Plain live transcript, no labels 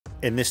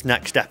In this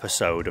next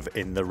episode of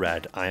In the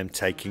Red, I am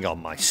taking on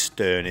my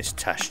sternest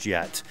test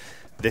yet.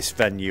 This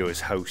venue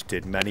has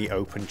hosted many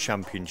Open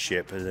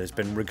Championship and has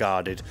been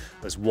regarded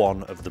as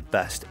one of the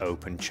best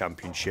Open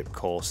Championship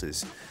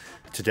courses.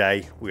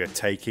 Today we are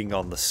taking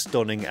on the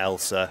stunning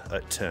Ailsa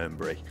at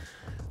Turnberry.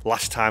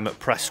 Last time at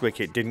Prestwick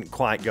it didn't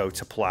quite go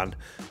to plan,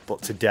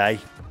 but today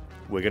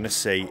we're going to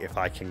see if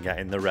I can get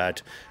in the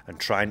red and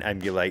try and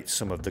emulate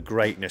some of the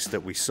greatness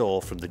that we saw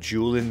from the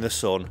Duel in the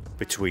Sun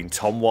between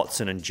Tom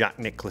Watson and Jack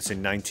Nicklaus in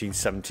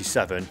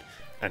 1977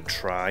 and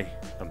try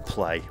and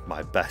play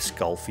my best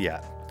golf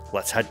yet.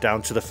 Let's head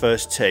down to the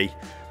first tee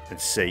and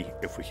see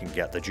if we can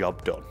get the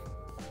job done.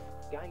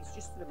 Guys,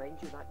 just to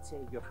remind you that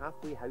your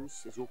halfway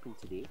house is open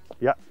today.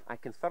 Yeah. I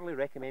can thoroughly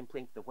recommend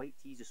playing the white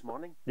tees this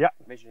morning. Yeah.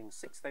 Measuring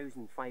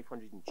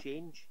 6,500 and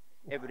change.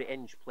 Every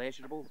inch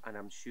pleasurable, and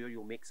I'm sure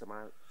you'll make some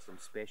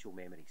special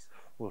memories.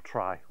 We'll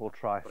try.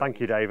 Brilliant.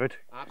 Thank you, David.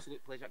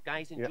 Absolute pleasure.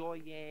 Guys,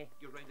 enjoy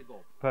your round of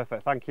golf.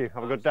 Perfect, thank you.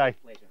 Have a good day.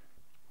 Pleasure.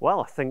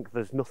 Well, I think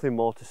there's nothing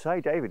more to say.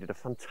 David did a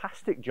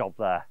fantastic job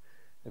there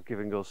of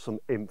giving us some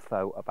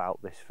info about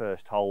this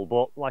first hole.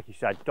 But like you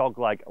said,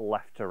 dogleg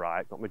left to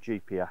right. Got my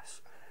GPS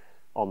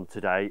on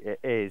today. It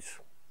is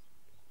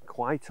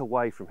quite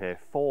away from here,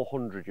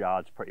 400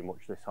 yards pretty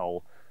much this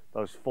hole.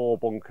 Those four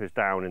bunkers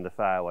down in the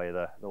fairway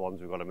are the ones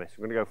we've got to miss.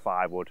 We're going to go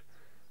 5 wood.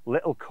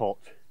 Little cut.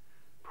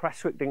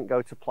 Prestwick didn't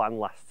go to plan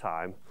last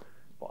time,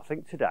 but I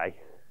think today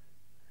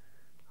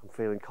I'm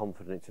feeling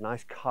confident. It's a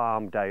nice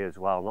calm day as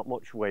well, not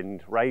much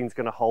wind. Rain's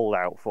going to hold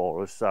out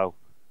for us, so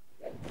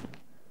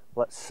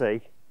let's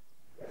see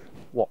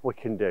what we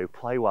can do.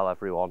 Play well,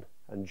 everyone.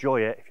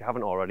 Enjoy it. If you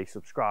haven't already,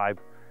 subscribe.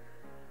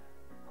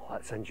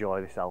 Let's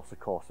enjoy this Ailsa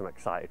course. I'm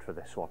excited for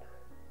this one.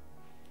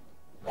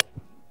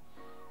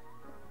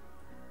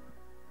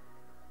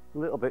 A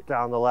little bit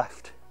down the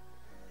left.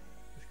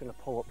 Just going to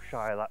pull up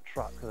shy of that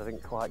track because I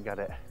didn't quite get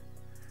it.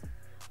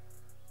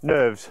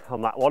 Nerves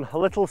on that one. A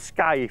little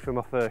skyey for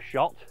my first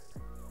shot.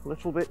 A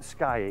little bit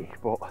skyey,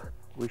 but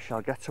we shall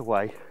get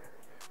away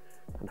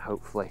and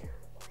hopefully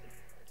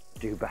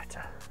do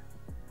better.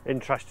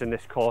 Interesting,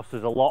 this course,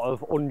 there's a lot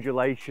of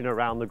undulation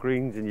around the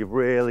greens and you've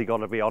really got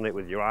to be on it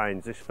with your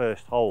irons. This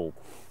first hole,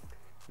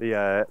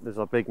 there's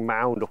a big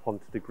mound up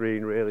onto the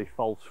green, really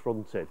false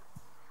fronted.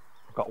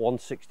 I've got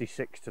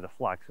 166 to the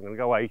flag, so I'm going to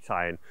go 8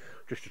 iron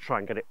just to try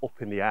and get it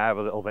up in the air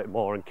a little bit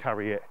more and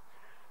carry it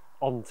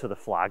onto the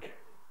flag.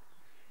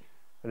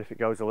 And if it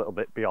goes a little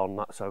bit beyond,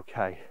 that's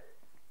okay.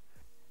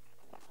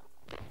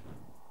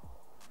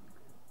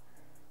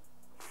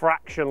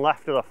 Fraction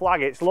left of the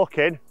flag, it's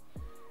looking.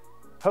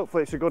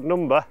 Hopefully it's a good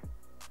number.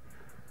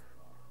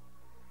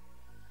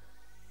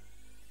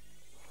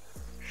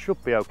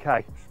 Should be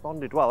okay.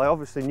 Responded well. I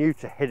obviously knew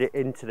to hit it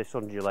into this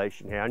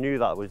undulation here. I knew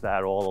that was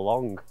there all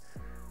along.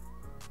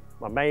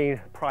 My main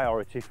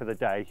priority for the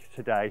day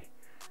today,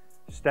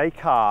 stay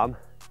calm,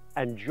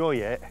 enjoy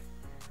it,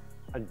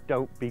 and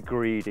don't be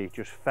greedy.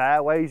 Just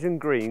fairways and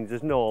greens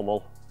as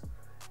normal.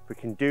 If we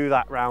can do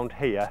that round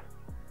here,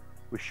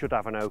 we should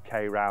have an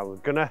okay round.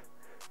 We're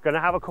gonna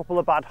have a couple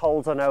of bad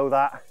holes, I know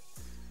that,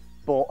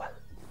 but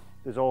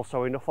there's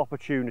also enough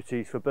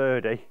opportunities for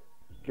birdie,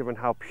 given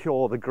how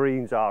pure the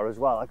greens are as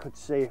well. I could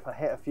see if I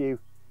hit a few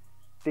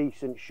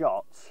decent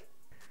shots,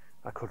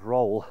 I could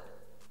roll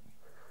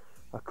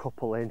a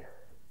couple in.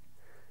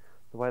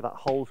 The way that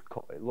hole's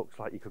cut, it looks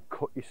like you could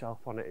cut yourself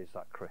on it. It's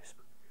that crisp.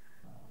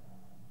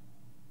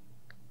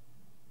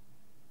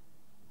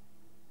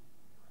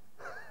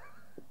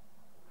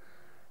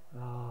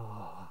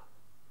 Oh.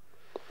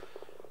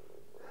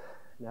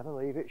 Never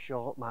leave it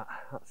short, Matt.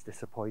 That's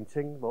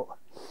disappointing, but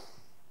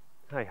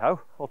hey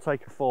ho, I'll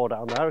take a 4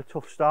 down there. A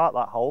tough start,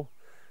 that hole.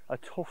 A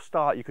tough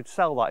start. You could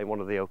sell that in one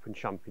of the Open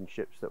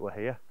Championships that were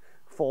here.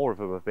 4 of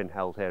them have been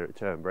held here at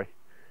Turnberry.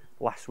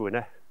 Last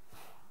winner,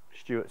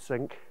 Stuart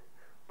Sink,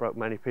 broke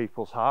many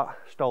people's heart,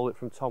 stole it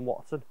from Tom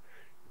Watson.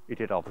 He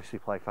did obviously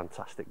play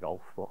fantastic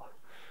golf, but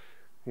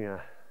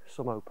yeah,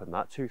 some Open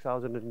that,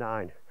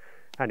 2009.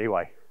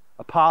 Anyway,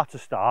 a par to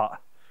start.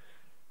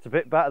 It's a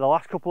bit better. The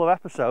last couple of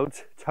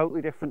episodes,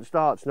 totally different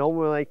starts.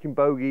 Normally we're making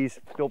bogeys,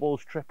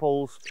 doubles,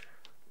 triples,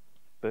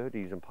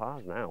 birdies and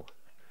pars now.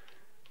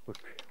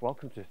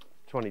 Welcome to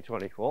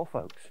 2024,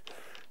 folks.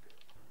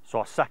 So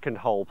our second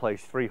hole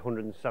plays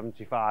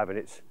 375 and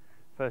it's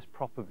first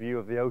proper view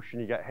of the ocean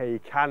you get here. You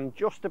can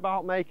just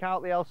about make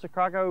out the Ailsa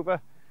Crag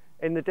over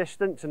in the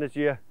distance, and as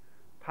you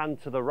pan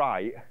to the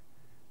right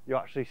you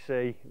actually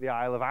see the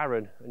Isle of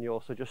Arran, and you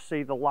also just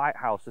see the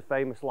lighthouse, the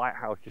famous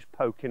lighthouse, just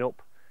poking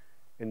up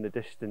in the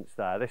distance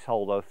there. This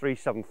hole though,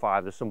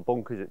 375, there's some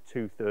bunkers at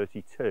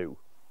 232,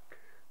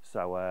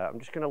 so I'm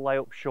just going to lay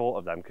up short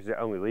of them because it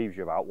only leaves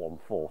you about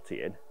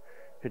 140 in.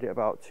 Hit it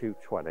about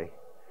 220,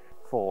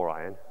 4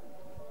 iron.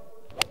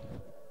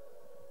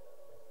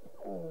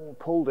 Oh,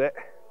 pulled it.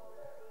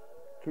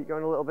 Keep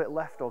going a little bit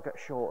left or get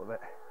short of it.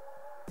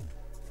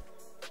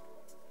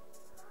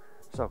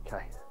 It's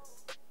okay.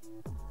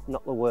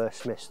 Not the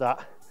worst miss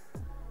that.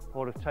 I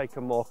would have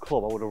taken more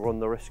club, I would have run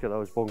the risk of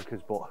those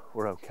bunkers, but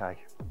we're okay.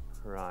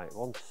 Right,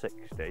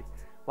 160.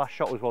 Last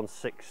shot was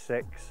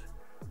 166.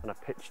 and I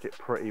pitched it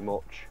pretty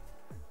much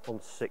on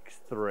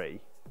 6-3.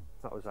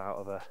 That was out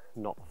of a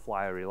not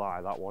flyery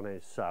lie, that one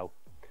is. So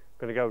I'm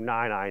going to go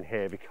 9-iron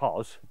here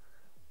because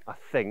I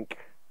think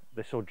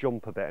this will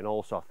jump a bit, and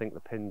also I think the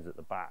pin's at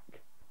the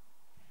back.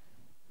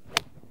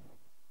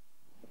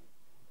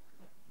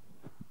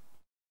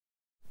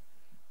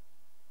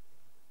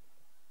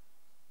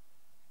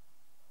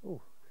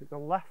 Oh, has it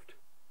gone left?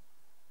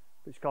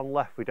 If it's gone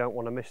left, we don't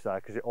want to miss there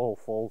because it all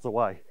falls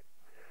away.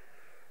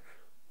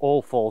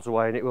 All falls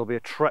away, and it will be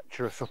a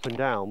treacherous up and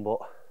down, but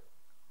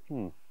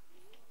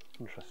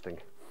interesting.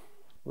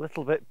 A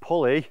little bit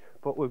pulley,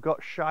 but we've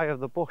got shy of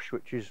the bush,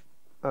 which is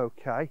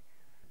okay.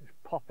 Just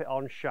pop it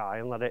on shy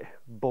and let it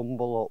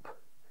bumble up.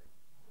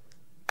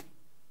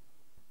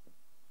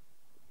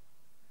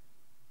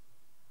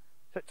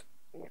 Sit.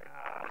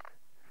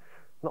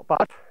 Not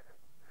bad.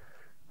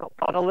 Not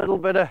bad. A little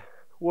bit of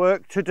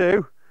work to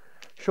do.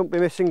 Shouldn't be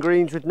missing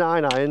greens with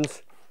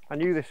 9-irons. I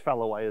knew this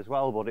fell away as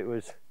well, but it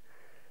was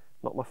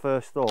not my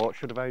first thought.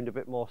 Should have aimed a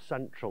bit more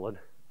central and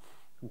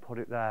put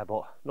it there,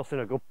 but nothing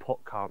a good putt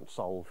can't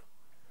solve.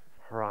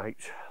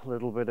 Right, a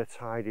little bit of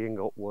tidying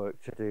up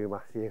work to do,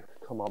 Matthew.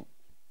 Come on.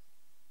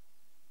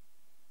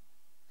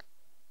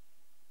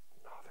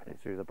 I've hit it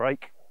through the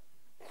break.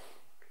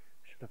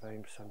 Should have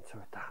aimed centre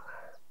with that.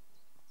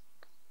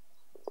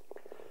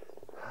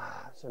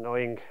 It's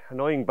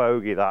annoying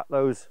bogey that.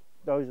 Those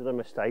are the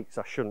mistakes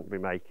I shouldn't be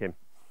making.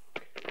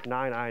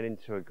 9-iron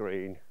into a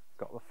green,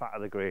 got the fat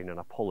of the green and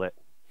I pull it,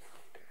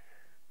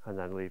 and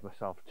then leave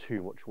myself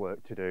too much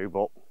work to do.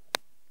 But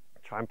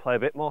try and play a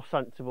bit more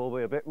sensible,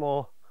 be a bit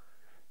more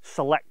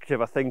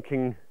selective, I think,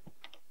 in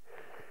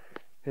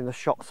the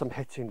shots I'm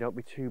hitting. Don't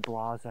be too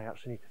blasé, I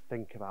actually need to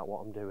think about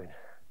what I'm doing.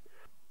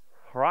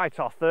 Right,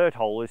 our third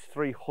hole is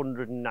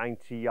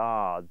 390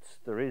 yards.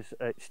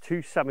 It's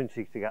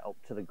 270 to get up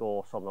to the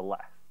gorse on the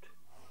left.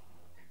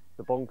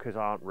 The bunkers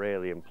aren't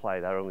really in play,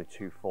 they're only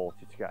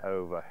 240 to get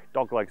over.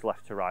 Dog legs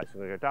left to right, so I'm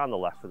going to go down the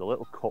left with a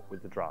little cut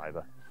with the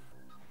driver.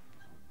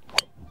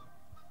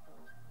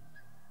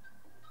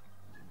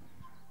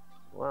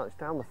 Well, it's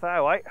down the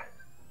fairway.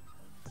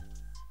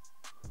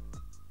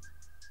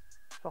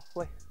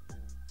 Softly.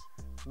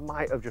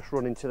 Might have just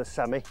run into the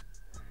semi,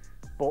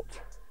 but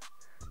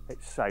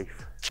it's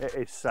safe. It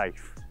is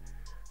safe.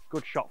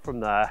 Good shot from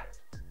there.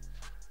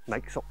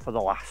 Makes up for the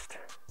last.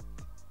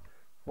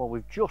 Well,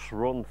 we've just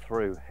run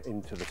through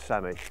into the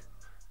semi.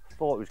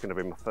 Thought it was going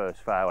to be my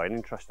first fairway, and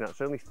interesting, that's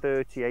only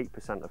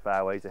 38% of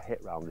fairways are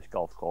hit around this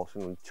golf course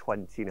and only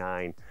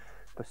 29%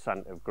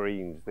 of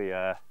greens.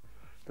 The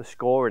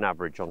scoring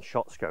average on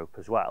ShotScope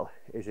as well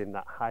is in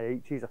that high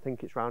 80s. I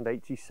think it's around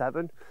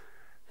 87.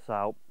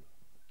 So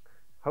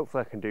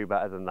hopefully I can do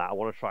better than that. I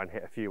want to try and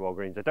hit a few more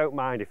greens. I don't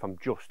mind if I'm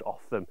just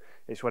off them.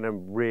 It's when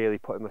I'm really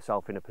putting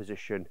myself in a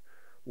position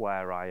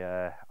where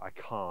I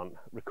can't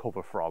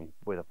recover from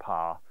with a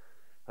par.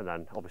 And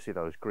then obviously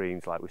those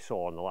greens, like we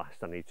saw on the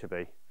last, I need to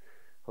be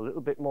a little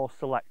bit more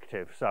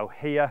selective. So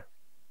here,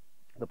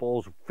 the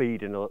ball's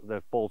feeding,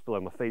 the ball's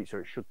below my feet, so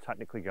it should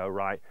technically go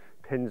right.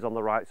 Pins on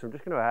the right, so I'm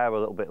just going to err a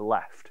little bit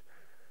left,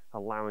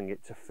 allowing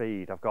it to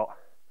feed. I've got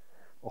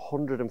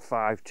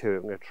 105 to it.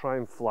 I'm going to try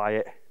and fly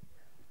it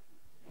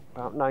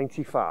about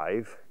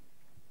 95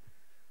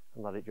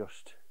 and let it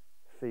just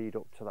feed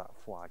up to that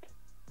flag.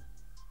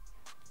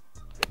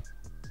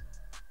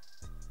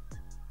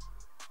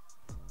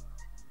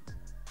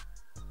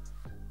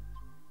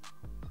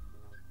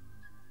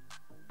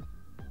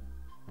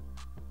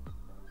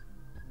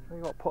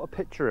 You got to put a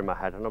picture in my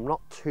head, and I'm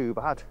not too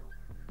bad.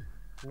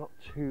 I'm not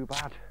too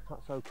bad.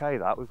 That's okay.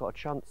 That we've got a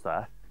chance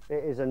there.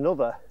 It is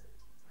another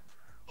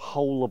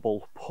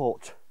holeable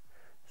putt.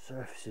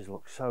 Surfaces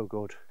look so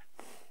good.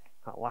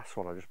 That last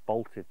one I just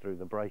bolted through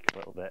the break a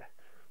little bit.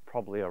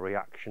 Probably a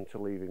reaction to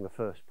leaving the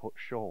first putt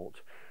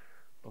short.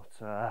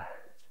 But I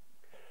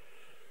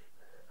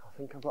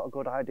think I've got a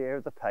good idea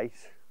of the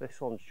pace.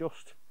 This one's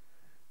just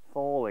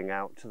falling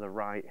out to the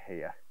right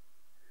here.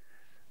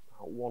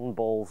 About one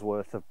ball's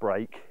worth of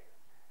break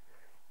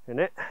in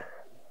it. I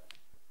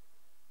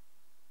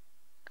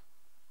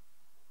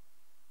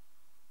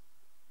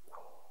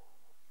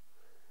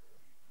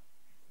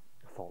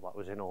thought that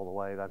was in all the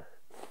way then.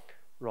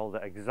 Rolled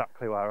it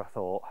exactly where I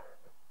thought.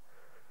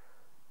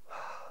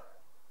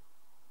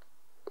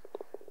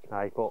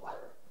 Hey, but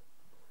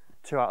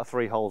 2 out of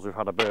 3 holes we've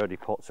had a birdie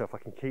putt, so if I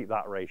can keep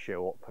that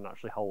ratio up and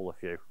actually hole a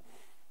few,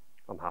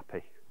 I'm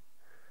happy.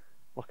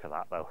 Look at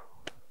that though,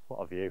 what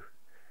a view.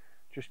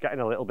 Just getting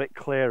a little bit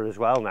clearer as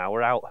well now.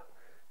 We're out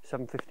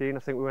 7:15, I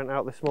think we went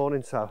out this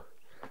morning, so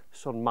the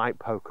sun might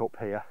poke up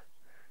here.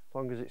 As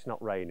long as it's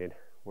not raining,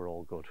 we're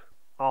all good.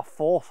 Our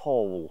fourth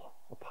hole,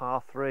 a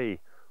par 3,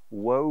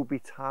 woe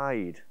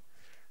betide,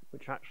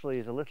 which actually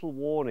is a little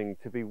warning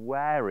to be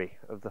wary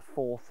of the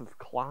 4th of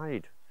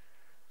Clyde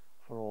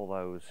for all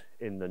those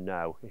in the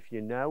know. If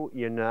you know,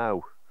 you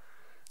know.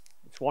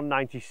 It's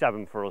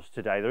 197 for us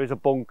today. There is a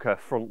bunker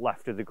front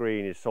left of the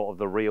green is sort of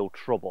the real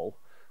trouble.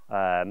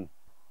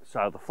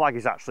 So the flag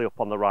is actually up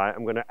on the right.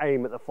 I'm going to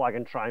aim at the flag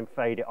and try and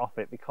fade it off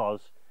it,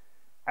 because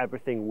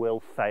everything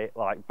will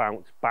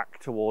bounce back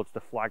towards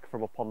the flag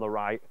from up on the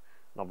right,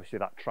 and obviously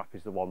that trap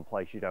is the one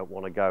place you don't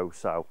want to go.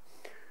 So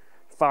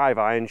 5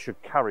 iron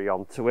should carry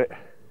on to it,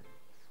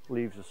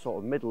 leaves the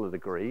sort of middle of the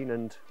green,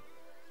 and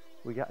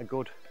we get a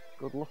good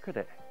look at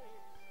it.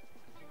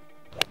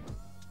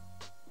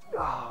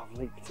 Oh, I've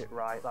leaked it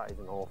right. That is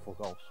an awful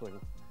golf swing.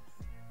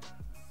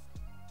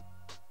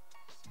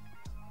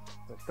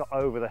 It's got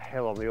over the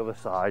hill on the other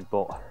side,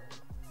 but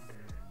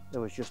there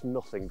was just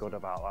nothing good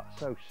about that.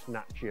 So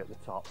snatchy at the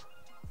top.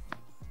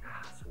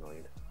 That's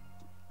annoying.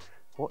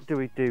 What do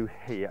we do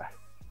here?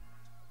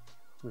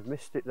 We've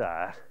missed it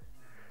there.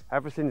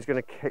 Everything's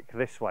going to kick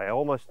this way. I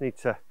almost need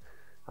to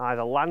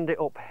either land it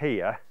up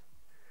here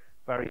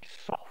very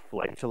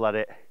softly to let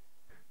it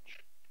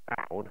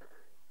down,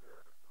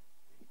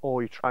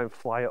 or you try and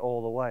fly it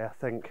all the way. I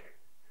think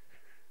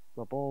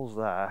my ball's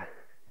there.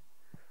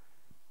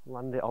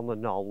 Land it on the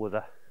knoll with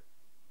a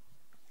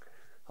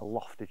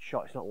lofted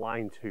shot. It's not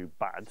lying too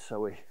bad,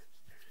 so we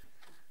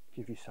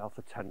give yourself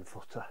a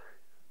 10-footer.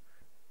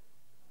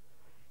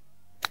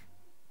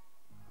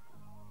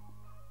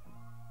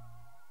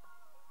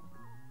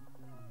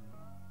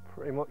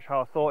 Pretty much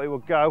how I thought it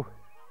would go.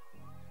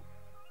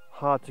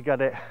 Hard to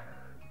get it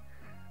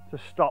to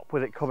stop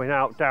with it coming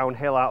out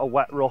downhill out of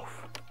wet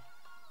rough,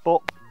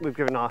 but we've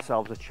given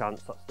ourselves a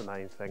chance. That's the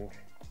main thing.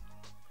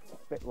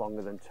 A bit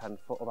longer than 10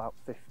 foot, about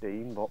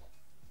 15, but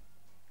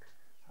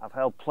I've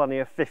held plenty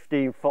of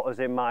 15-footers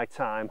in my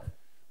time.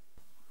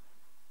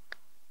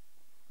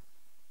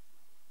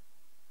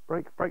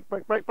 Break, break,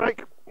 break, break,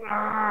 break.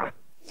 Ah!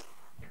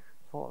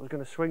 Thought I was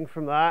going to swing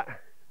from that.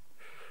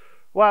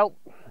 Well,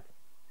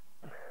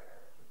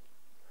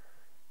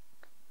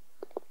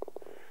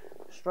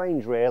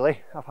 strange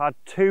really. I've had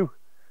 2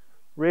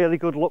 really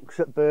good looks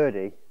at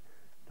birdie,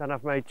 then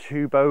I've made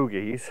 2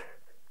 bogeys.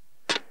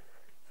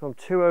 So I'm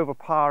 2 over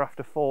par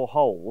after 4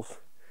 holes,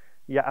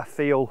 yet I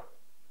feel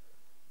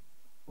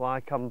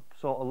like I'm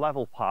sort of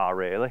level par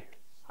really.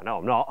 I know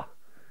I'm not,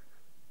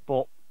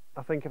 but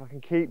I think if I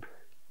can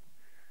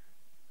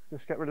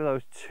just get rid of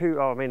those 2,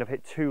 oh, I mean I've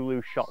hit 2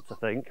 loose shots I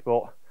think,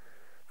 but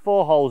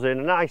 4 holes in,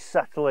 a nice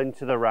settle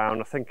into the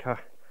round. I think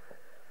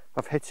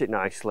I've hit it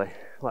nicely.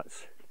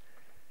 Let's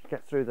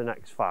get through the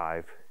next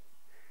 5.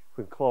 If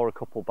we can claw a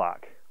couple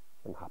back,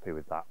 I'm happy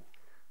with that.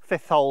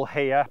 5th hole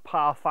here,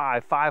 par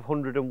 5,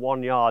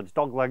 501 yards,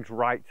 dog legs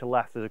right to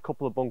left. There's a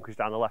couple of bunkers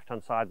down the left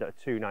hand side that are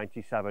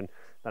 297,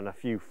 then a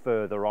few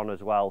further on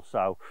as well,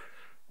 so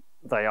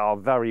they are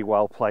very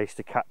well placed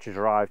to catch a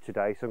drive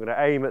today. So I'm going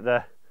to aim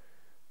at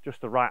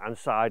just the right hand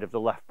side of the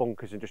left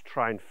bunkers and just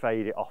try and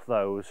fade it off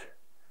those,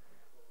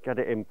 get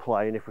it in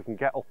play, and if we can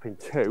get up in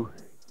 2,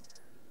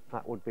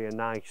 that would be a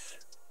nice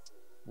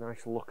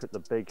look at the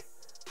big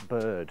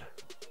bird.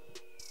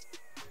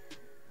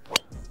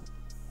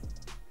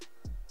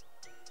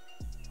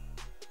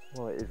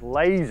 Well, it is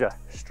laser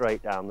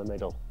straight down the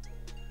middle.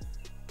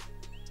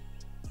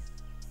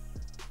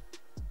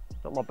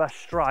 Not my best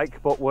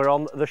strike, but we're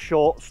on the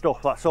short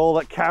stuff. That's all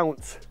that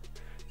counts.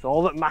 It's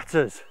all that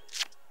matters.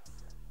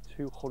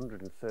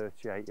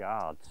 238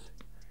 yards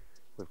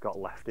we've got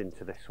left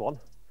into this one.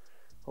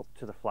 Up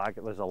to the flag,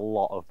 there's a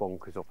lot of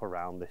bunkers up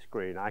around this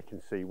green. I can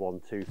see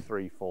 1, 2,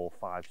 3, 4,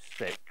 5,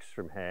 6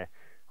 from here.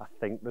 I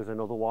think there's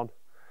another one.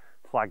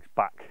 Flag's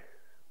back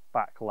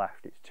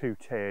left. It's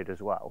 2-tiered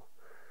as well.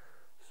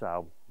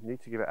 So you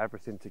need to give it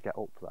everything to get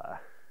up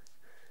there.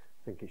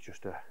 I think it's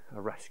just a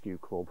rescue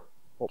club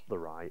up the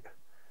right.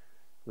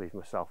 Leave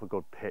myself a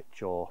good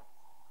pitch or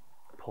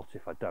putt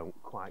if I don't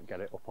quite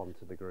get it up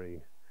onto the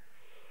green.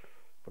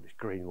 But it's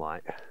green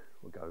light.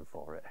 We're going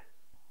for it.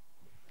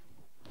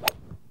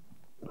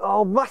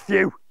 Oh,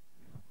 Matthew!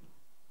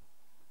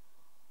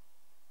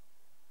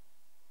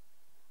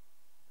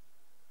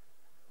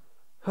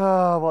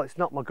 Oh, well, it's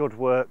not my good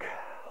work.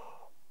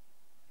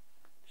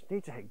 Just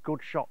need to hit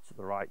good shots at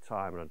the right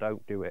time, and I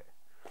don't do it.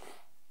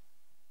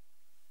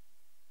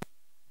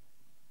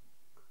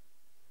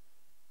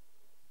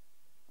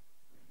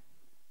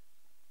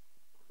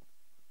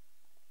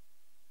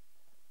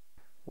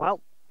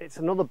 Well, it's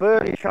another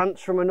birdie chance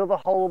from another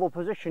holeable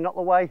position, not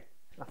the way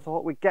I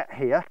thought we'd get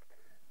here.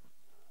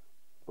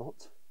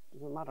 But it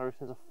doesn't matter if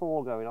there's a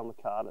 4 going on the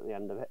card at the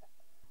end of it.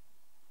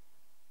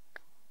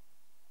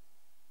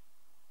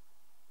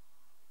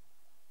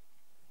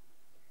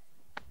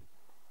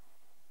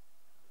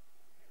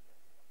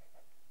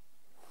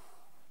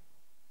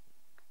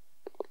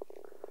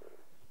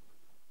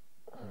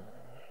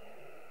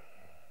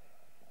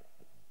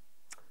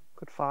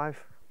 Good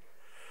 5.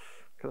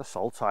 Look at the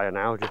salt tire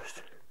now,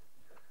 just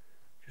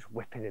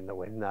whipping in the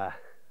wind there.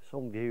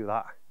 Some view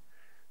that,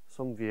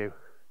 some view.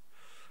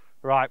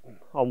 Right,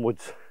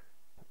 onwards.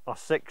 Our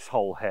 6th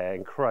hole here,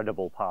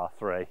 incredible par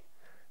 3.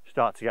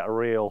 Start to get a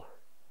real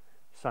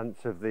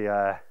sense of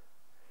the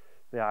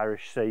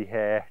Irish Sea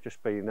here,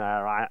 just being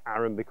there.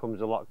 Arran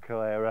becomes a lot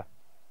clearer.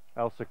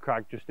 Ailsa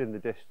Crag just in the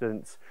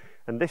distance.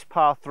 And this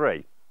par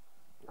 3,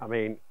 I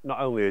mean, not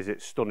only is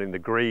it stunning the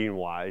green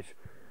wise,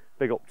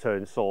 big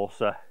upturn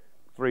saucer,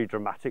 3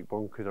 dramatic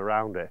bunkers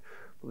around it,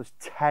 but there's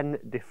 10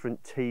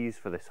 different tees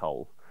for this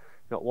hole.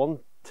 You've got 1,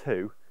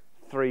 2,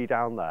 3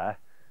 down there.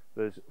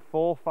 There's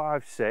 4,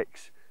 5,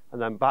 6,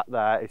 and then back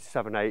there is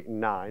 7, 8, and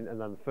 9, and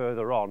then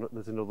further on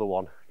there's another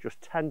one.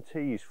 Just 10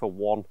 tees for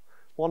one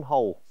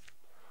hole.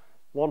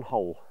 One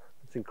hole.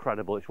 It's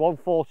incredible. It's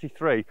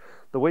 143.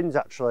 The wind's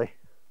actually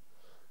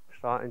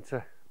starting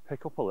to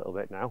pick up a little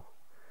bit now.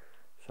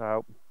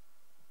 So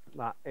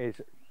that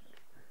is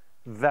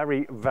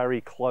very,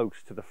 very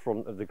close to the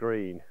front of the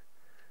green.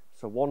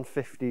 So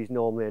 150 is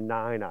normally a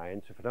 9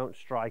 iron, so if I don't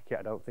strike it,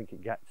 I don't think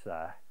it gets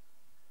there.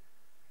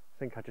 I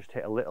think I just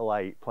hit a little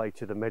 8, play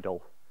to the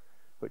middle,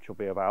 which will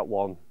be about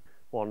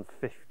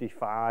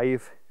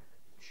 155.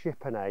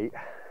 Chip an 8,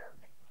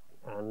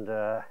 and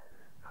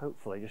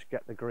hopefully just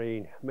get the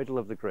green, middle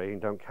of the green.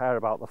 Don't care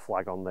about the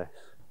flag on this.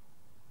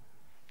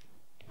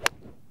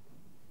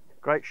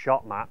 Great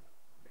shot, Matt.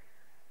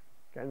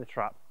 Get in the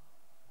trap.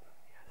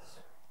 Yes.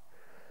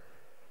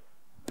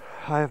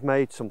 I have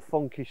made some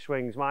funky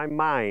swings. My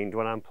mind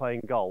when I'm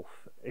playing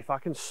golf, if I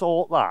can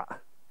sort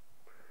that,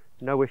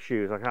 no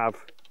issues. I have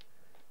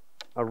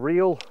a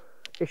real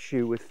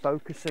issue with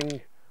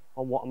focusing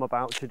on what I'm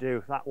about to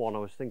do. That one I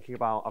was thinking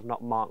about, I've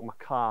not marked my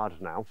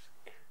card now,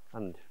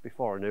 and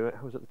before I knew it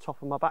I was at the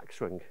top of my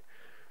backswing.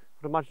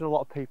 I'd imagine a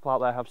lot of people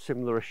out there have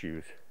similar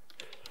issues.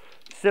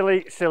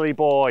 Silly, silly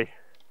boy.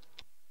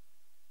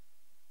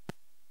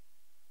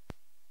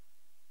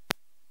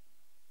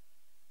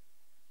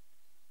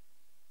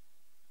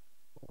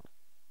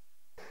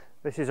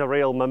 This is a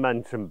real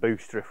momentum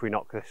booster if we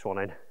knock this one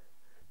in.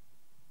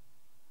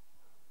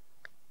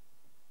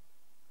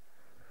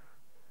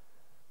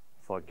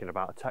 Thinking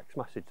about a text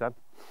message then.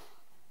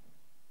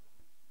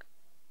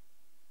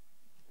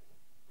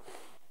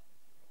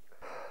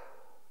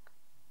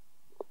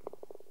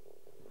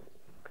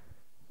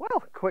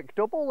 Well, quick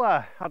double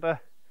there. Had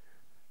a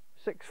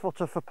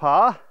 6-footer for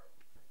par,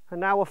 and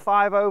now a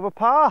 5 over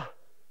par.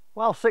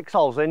 Well, 6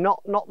 holes in,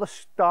 not the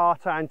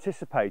start I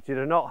anticipated,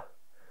 and not.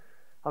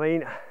 I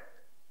mean,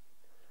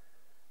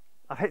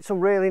 I've hit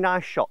some really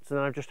nice shots, and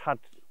then I've just had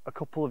a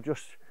couple of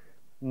just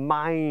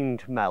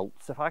mind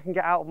melts. If I can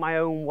get out of my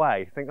own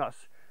way, I think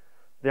that's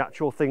the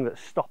actual thing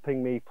that's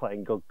stopping me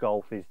playing good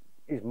golf is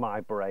my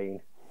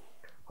brain.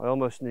 I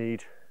almost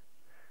need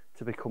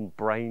to become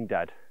brain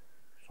dead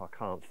so I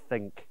can't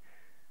think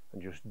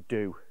and just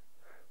do.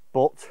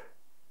 But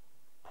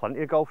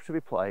plenty of golf to be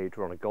played.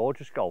 We're on a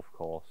gorgeous golf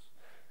course.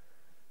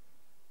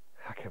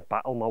 I can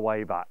battle my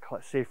way back.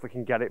 Let's see if we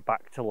can get it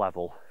back to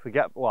level. If we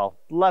get, well,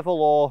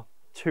 level or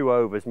 2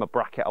 overs, my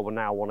bracket I will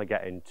now want to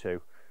get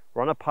into.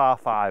 We're on a par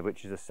 5,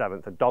 which is a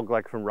 7th, a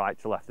dogleg from right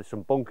to left. There's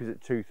some bunkers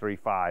at 2, 3,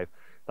 5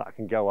 that I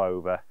can go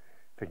over.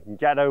 If we can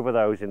get over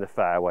those in the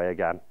fairway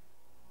again,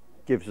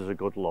 gives us a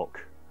good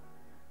look.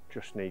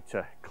 Just need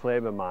to clear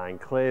my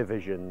mind, clear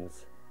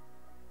visions,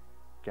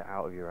 get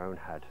out of your own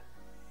head.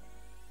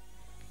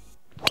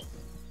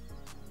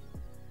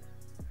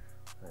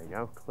 There you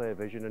go, clear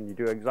vision, and you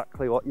do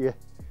exactly what you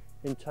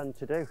intend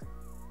to do.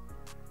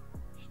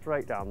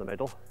 Straight down the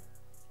middle,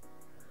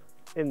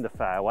 in the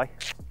fairway.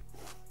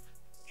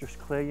 Just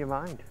clear your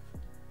mind.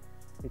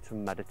 Need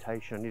some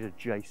meditation. I need a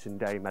Jason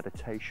Day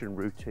meditation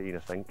routine, I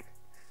think.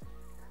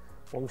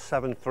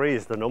 173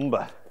 is the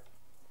number.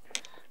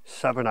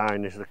 7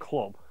 iron is the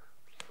club.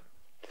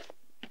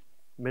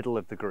 Middle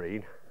of the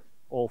green.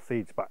 All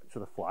feeds back to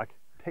the flag.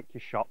 Pick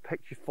your shot,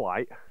 pick your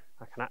flight.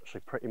 I can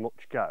actually pretty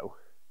much go.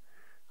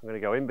 I'm going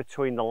to go in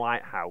between the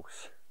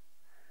lighthouse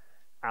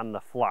and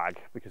the flag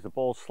because the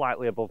ball's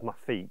slightly above my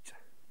feet.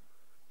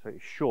 So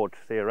it should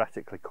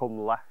theoretically come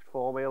left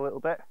for me a little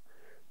bit.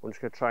 I'm just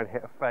going to try and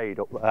hit a fade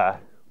up there.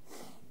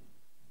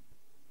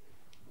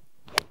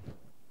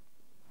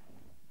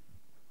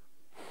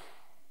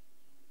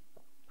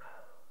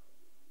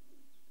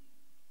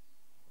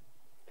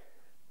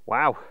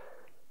 Wow.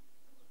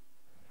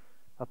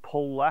 A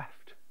pull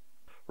left.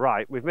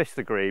 Right, we've missed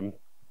the green.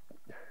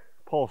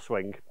 Poor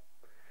swing.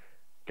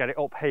 Get it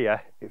up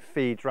here, it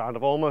feeds round.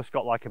 I've almost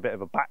got like a bit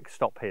of a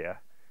backstop here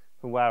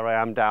from where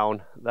I am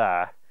down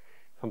there.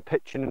 If I'm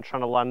pitching and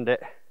trying to land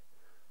it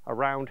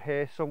around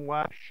here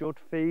somewhere, should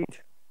feed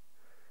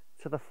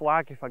to the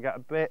flag. If I get a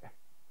bit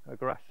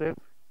aggressive,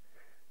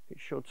 it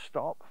should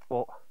stop,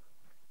 but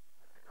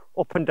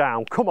up and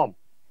down, come on,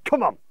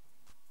 come on.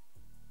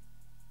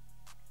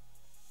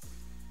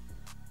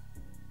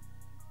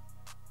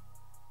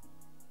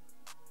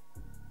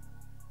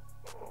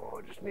 Oh,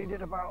 I just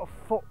needed about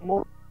a foot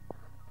more.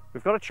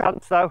 We've got a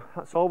chance though,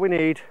 that's all we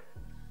need.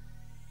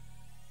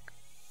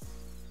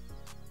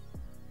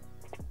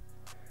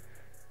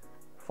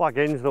 Flag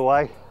in's the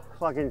way,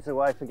 flag in's the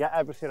way. Forget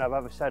everything I've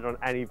ever said on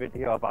any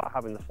video about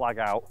having the flag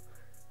out.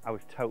 I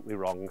was totally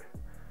wrong.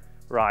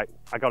 Right,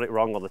 I got it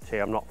wrong on the tee.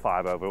 I'm not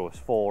 5 over, I was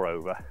 4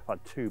 over. I've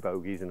had 2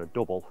 bogeys and a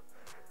double,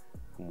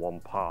 and 1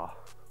 par,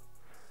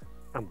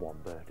 and 1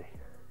 birdie.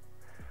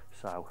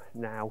 So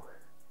now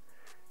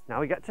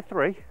we get to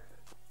 3. I'm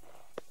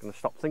gonna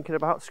stop thinking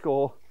about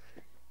score,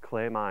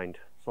 clear mind.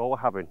 That's all we're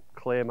having.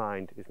 Clear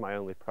mind is my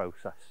only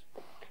process.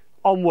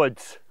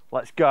 Onwards,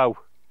 let's go.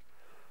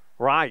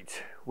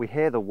 Right, we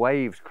hear the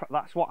waves.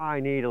 That's what I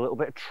need, a little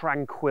bit of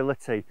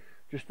tranquility.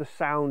 Just the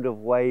sound of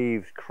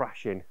waves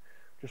crashing.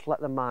 Just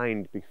let the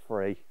mind be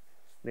free.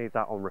 Need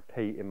that on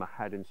repeat in my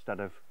head instead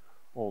of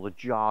all the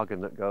jargon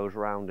that goes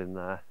around in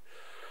there.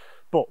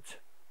 But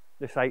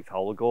this 8th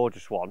hole, a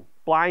gorgeous one.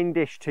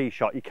 Blindish tee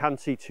shot. You can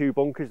see 2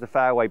 bunkers. The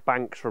fairway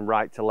banks from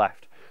right to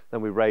left.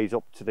 Then we raise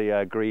up to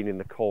the green in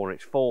the corner.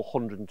 It's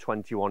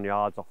 421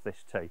 yards off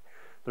this tee.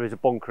 There is a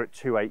bunker at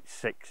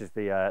 286 is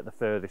the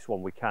furthest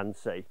one we can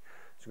see.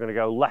 So we're going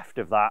to go left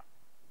of that.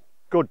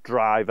 Good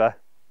driver.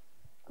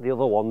 The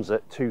other one's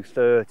at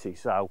 230.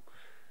 So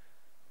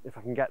if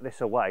I can get this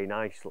away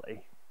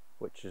nicely,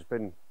 which has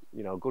been,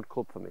 you know, a good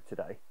club for me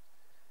today,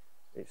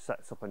 it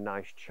sets up a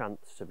nice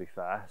chance, to be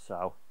fair.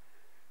 So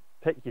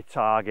pick your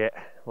target.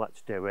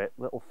 Let's do it.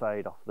 Little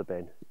fade off the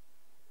bin.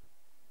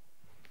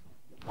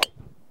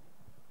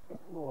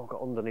 Oh, I've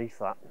got underneath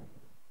that.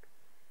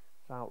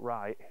 It's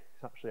outright.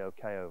 It's actually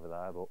okay over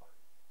there, but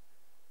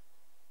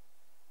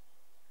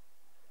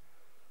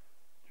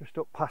just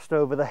up past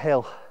over the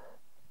hill.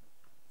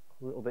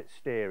 A little bit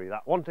steery.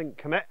 That one didn't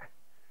commit.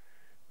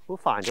 We'll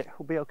find it.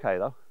 We'll be okay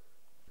though.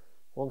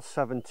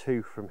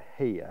 172 from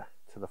here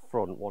to the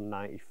front,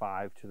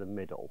 195 to the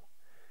middle.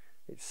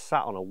 It's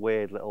sat on a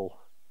weird little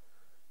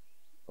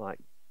like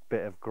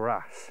bit of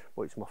grass,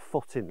 but it's my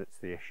footing that's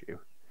the issue.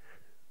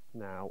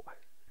 Now,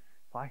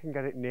 if I can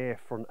get it near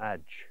front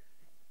edge,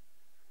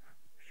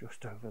 it's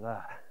just over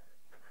there.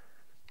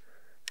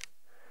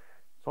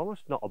 It's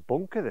almost not a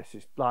bunker, this.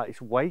 It's like,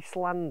 it's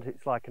wasteland.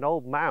 It's like an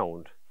old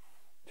mound.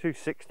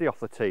 260 off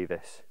the tee,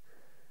 this.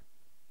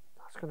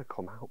 That's going to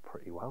come out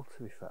pretty well,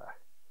 to be fair.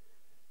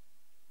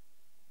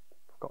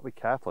 I've got to be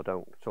careful I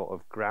don't sort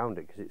of ground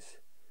it, because it's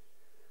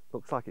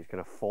looks like it's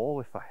going to fall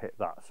if I hit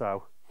that.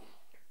 So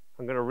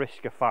I'm going to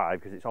risk a 5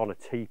 because it's on a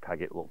tee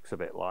peg, it looks a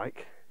bit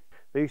like.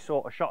 These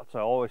sort of shots I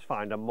always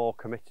find I'm more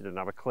committed and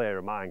have a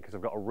clearer mind because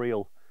I've got a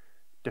real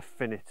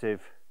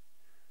definitive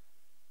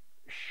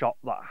shot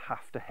that I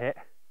have to hit.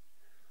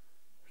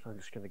 So I'm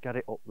just going to get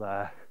it up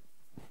there,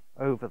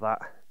 over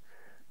that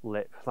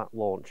lip, that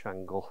launch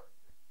angle.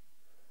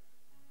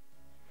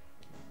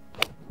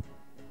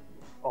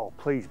 Oh,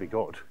 please be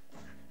good.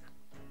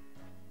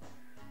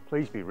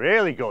 Please be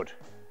really good.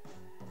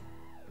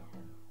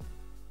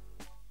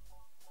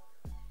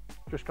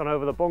 Just gone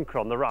over the bunker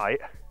on the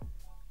right.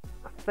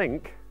 I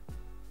think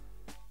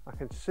I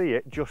can see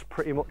it just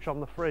pretty much on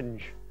the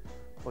fringe,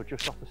 or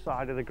just off the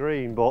side of the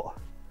green, but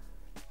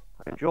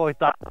I enjoyed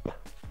that.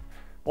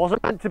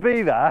 Wasn't meant to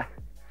be there,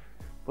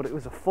 but it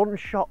was a fun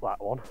shot,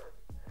 that one.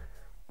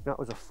 That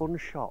was a fun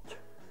shot.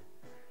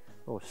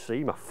 Oh,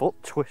 see my foot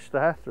twist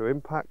there through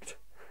impact.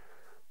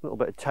 A little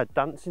bit of Ted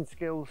dancing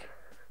skills.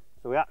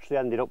 So we actually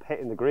ended up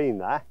hitting the green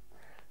there.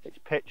 It's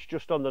pitched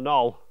just on the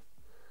knoll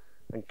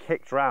and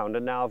kicked round,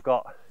 and now I've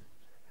got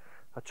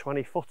a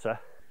 20-footer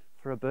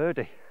for a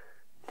birdie.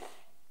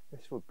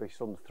 This would be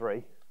some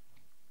 3.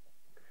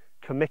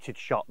 Committed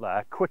shot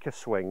there, quicker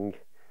swing,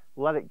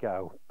 let it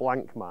go,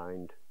 blank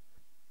mind.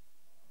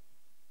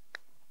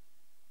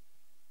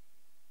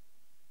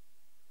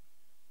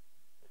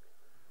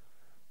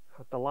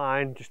 Had the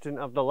line, just didn't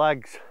have the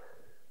legs.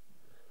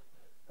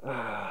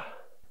 I'll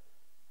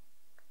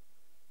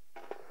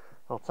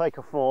take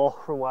a 4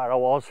 from where I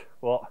was,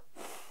 but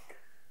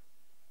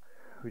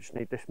we just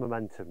need this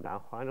momentum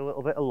now. Find a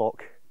little bit of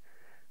luck.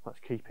 Let's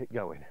keep it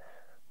going.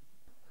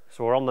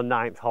 So we're on the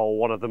 9th hole,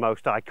 one of the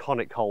most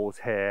iconic holes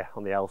here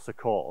on the Ailsa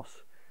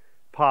course.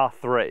 Par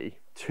 3,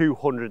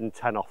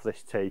 210 off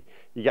this tee.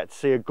 You get to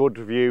see a good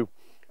view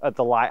of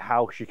the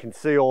lighthouse. You can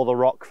see all the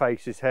rock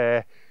faces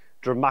here.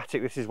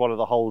 Dramatic. This is one of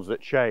the holes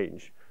that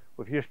change.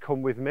 If you just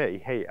come with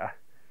me here,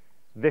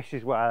 this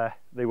is where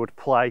they would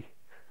play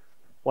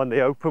when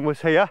the Open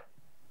was here,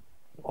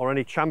 or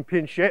any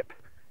championship,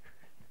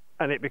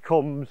 and it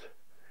becomes,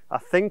 I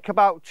think,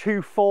 about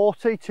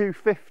 240,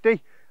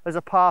 250 as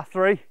a par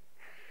 3,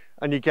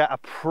 and you get a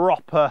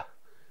proper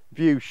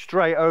view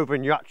straight over,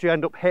 and you actually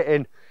end up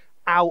hitting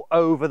out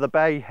over the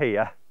bay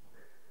here.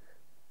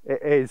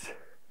 It is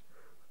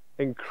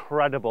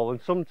incredible,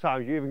 and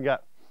sometimes you even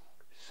get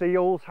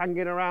seals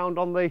hanging around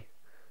on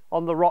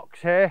the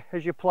rocks here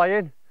as you're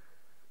playing.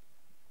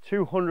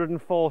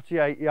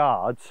 248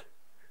 yards.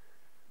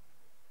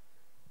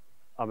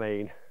 I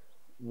mean,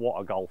 what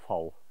a golf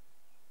hole.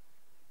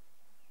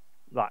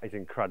 That is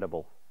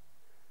incredible.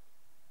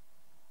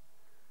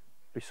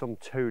 Be some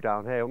 2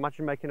 down here.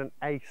 Imagine making an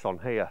ace on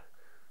here.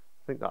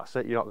 I think that's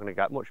it. You're not going to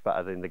get much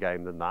better in the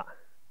game than that.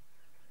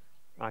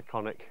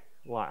 Iconic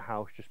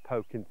lighthouse just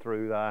poking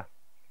through there.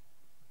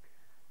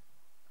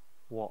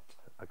 What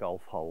a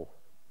golf hole.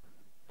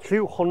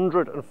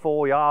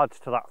 204 yards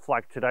to that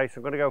flag today, so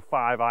I'm going to go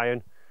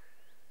 5-iron.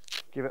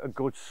 Give it a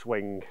good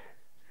swing.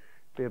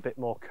 Be a bit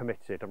more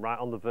committed. I'm right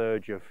on the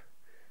verge of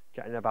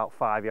getting about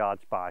 5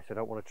 yards by, so I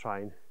don't want to try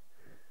and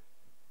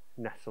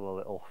nestle a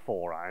little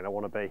 4-iron. I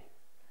want to be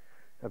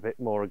a bit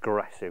more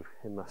aggressive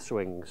in my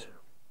swings.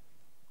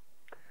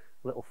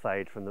 Little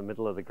fade from the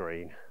middle of the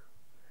green.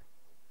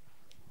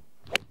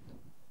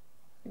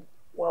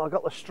 Well, I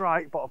got the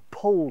strike, but I've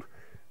pulled.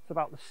 It's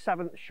about the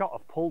 7th shot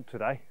I've pulled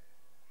today.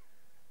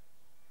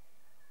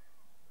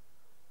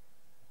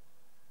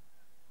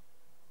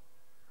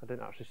 I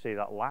didn't actually see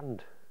that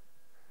land.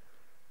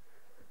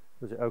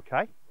 Was it okay?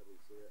 I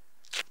didn't see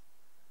it.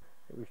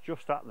 It was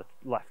just at the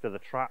left of the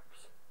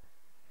traps.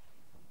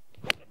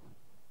 It's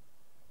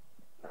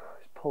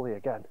pulley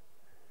again.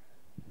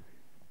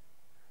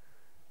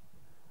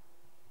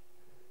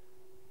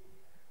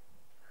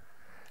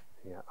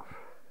 Yeah,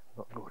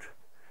 not good.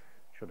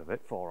 Should have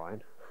hit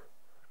 4-iron.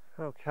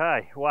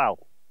 Okay, well,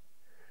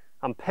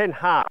 I'm pin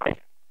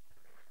high,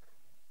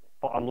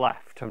 bottom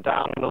left. I'm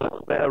down in a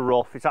little bit of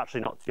rough. It's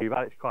actually not too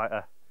bad. It's quite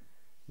a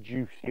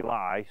juicy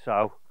lie.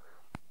 So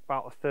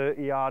about a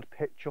 30-yard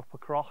pitch up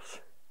across.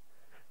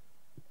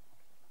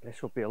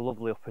 This would be a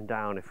lovely up and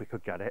down if we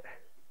could get it.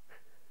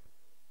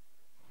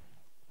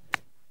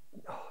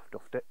 Oh, I've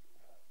duffed it.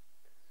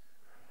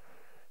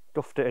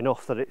 Duffed it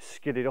enough that it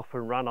skidded up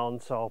and ran on,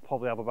 so I'll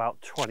probably have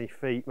about 20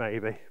 feet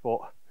maybe, but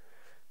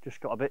just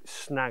got a bit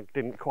snagged,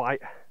 didn't quite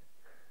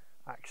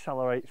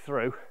accelerate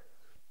through.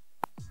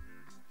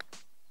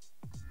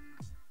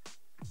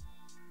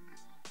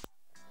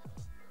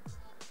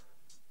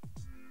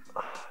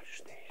 I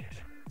just needed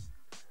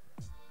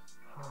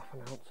half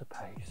an ounce of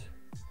pace.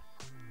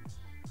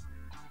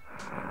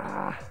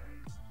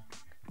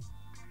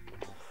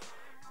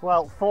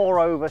 Well, 4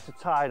 over to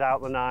tide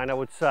out the 9, I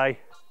would say.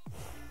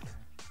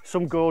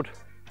 Some good,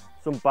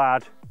 some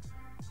bad,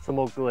 some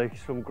ugly,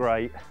 some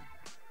great.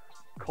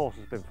 Course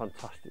has been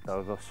fantastic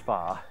though thus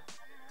far.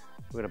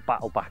 We're going to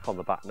battle back on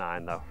the back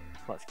 9 though.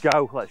 Let's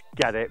go, let's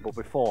get it, but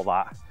before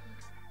that,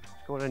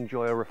 let's go and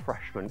enjoy a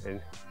refreshment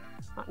in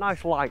that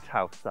nice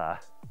lighthouse there.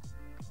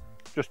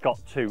 Just got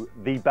to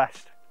the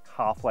best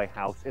halfway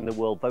house in the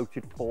world,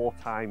 voted 4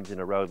 times in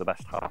a row the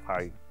best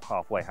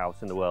halfway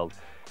house in the world.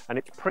 And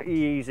it's pretty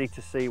easy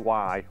to see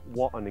why.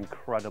 What an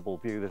incredible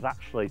view. There's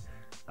actually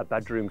a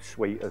bedroom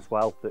suite as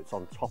well that's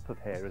on top of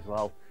here as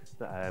well.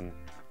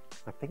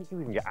 I think you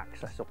even get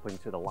access up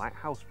into the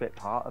lighthouse bit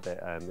part of it,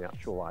 the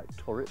actual like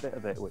turret bit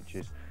of it, which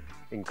is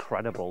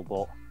incredible.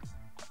 But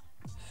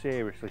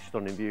seriously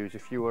stunning views.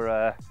 If you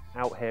were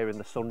out here in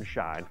the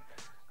sunshine,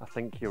 I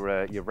think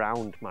your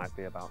round might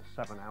be about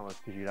 7 hours,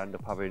 because you'd end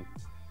up having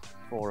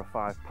 4 or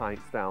 5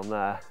 pints down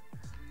there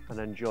and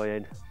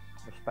enjoying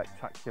a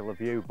spectacular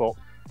view. But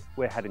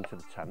we're heading to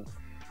the 10th.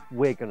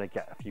 We're going to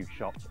get a few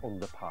shots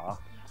under par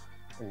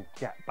and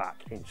get back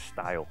in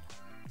style.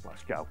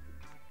 Let's go.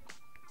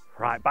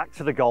 Right, back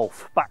to the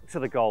golf, back to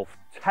the golf.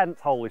 10th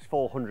hole is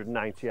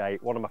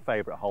 498, one of my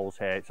favourite holes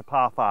here. It's a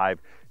par 5,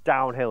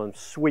 downhill and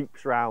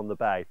sweeps round the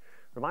bay.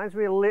 Reminds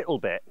me a little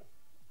bit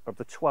of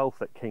the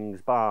 12th at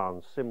King's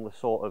Barnes, similar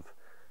sort of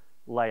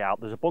layout.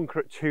 There's a bunker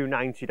at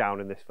 290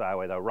 down in this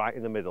fairway though, right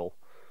in the middle.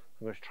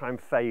 I'm going to try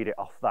and fade it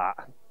off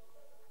that,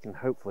 and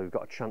hopefully we've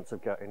got a chance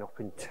of getting up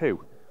in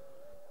 2.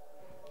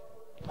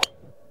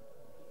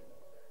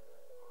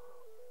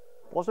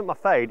 Wasn't my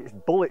fade, it's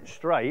bullet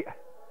straight,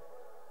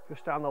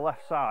 just down the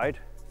left side.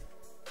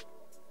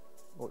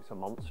 Oh, it's a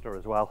monster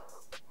as well.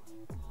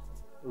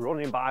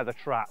 Running by the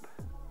trap.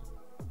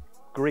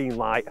 Green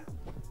light.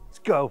 Let's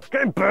go,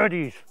 getting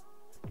birdies.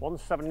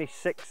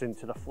 176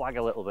 into the flag,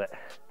 a little bit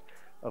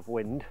of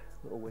wind,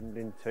 little wind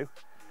into. I'm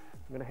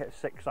going to hit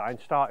a 6-iron,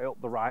 start it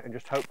up the right and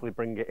just hopefully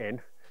bring it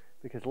in,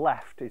 because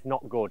left is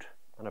not good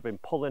and I've been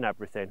pulling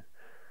everything.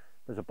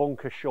 There's a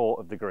bunker short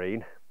of the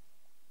green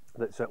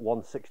that's at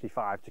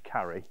 165 to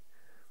carry.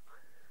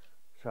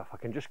 So if I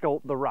can just go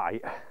up the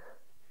right,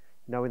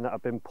 knowing that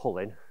I've been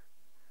pulling,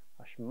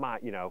 I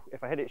might, you know,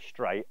 if I hit it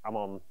straight, I'm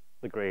on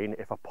the green.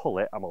 If I pull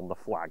it, I'm on the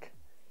flag.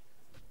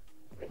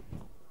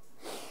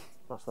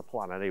 That's the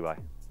plan anyway.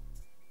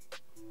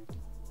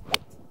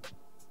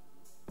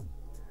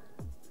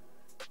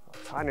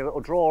 A tiny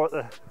little draw at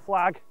the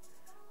flag,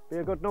 be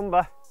a good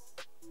number.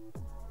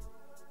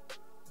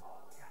 Oh,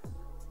 yes.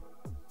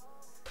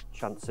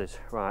 Chances,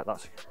 right,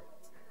 that's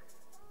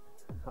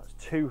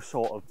 2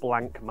 sort of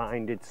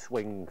blank-minded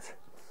swings.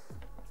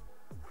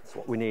 That's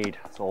what we need.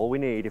 That's all we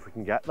need. If we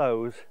can get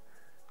those,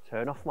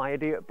 turn off my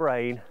idiot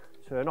brain,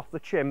 turn off the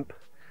chimp,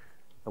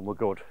 and we're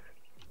good.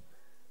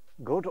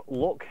 Good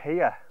luck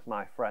here,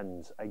 my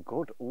friends. A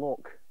good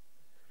luck.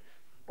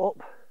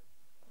 Up,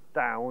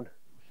 down,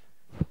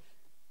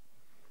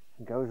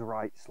 and goes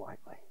right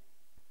slightly.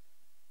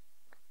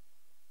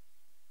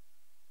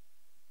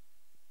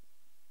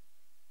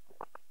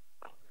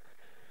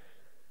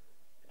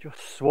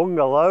 Just swung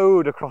a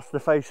load across the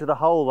face of the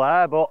hole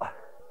there, but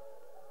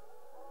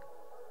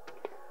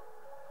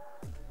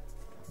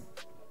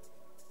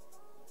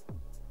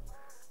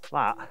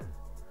that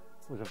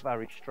was a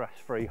very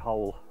stress-free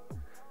hole.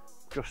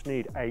 Just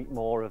need 8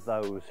 more of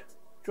those,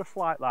 just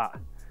like that.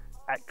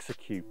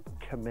 Execute,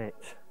 commit.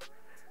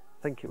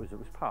 I think it was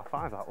par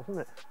 5, that wasn't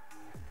it?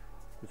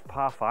 It was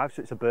par 5,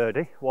 so it's a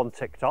birdie, 1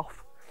 ticked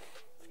off.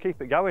 Let's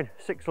keep it going.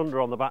 6 under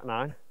on the back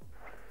 9.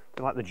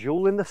 It'll be like the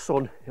jewel in the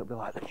sun. It'll be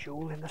like the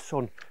jewel in the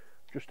sun,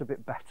 just a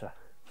bit better.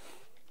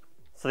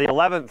 So the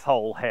 11th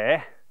hole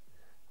here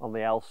on the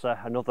Ailsa,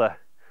 another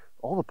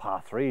All the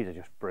par threes are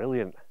just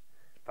brilliant.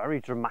 Very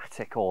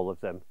dramatic, all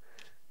of them.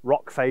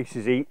 Rock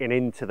faces eating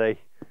into the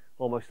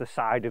almost the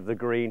side of the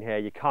green here.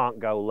 You can't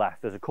go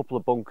left. There's a couple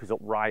of bunkers up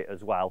right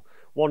as well.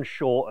 One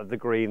short of the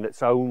green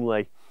that's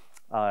only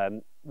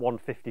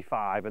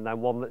 155, and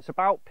then one that's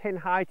about pin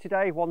high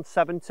today,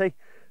 170.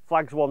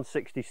 Flag's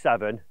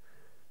 167.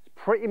 It's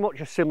pretty much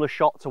a similar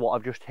shot to what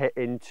I've just hit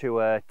into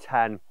a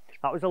 10.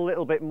 That was a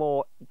little bit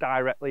more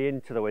directly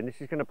into the wind.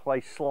 This is going to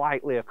play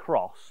slightly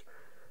across,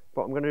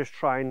 but I'm going to just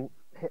try and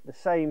hit the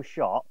same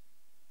shot,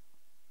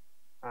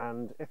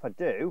 and if I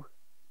do,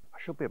 I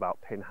should be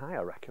about pin high,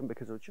 I reckon,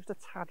 because I was just a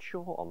tad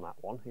short on that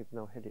one, even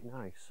though I hit it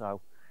nice.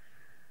 So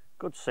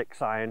good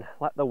 6 iron,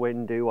 let the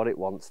wind do what it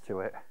wants to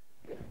it.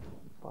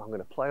 But I'm going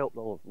to play up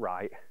the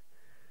right,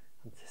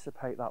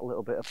 anticipate that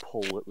little bit of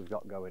pull that we've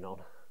got going on.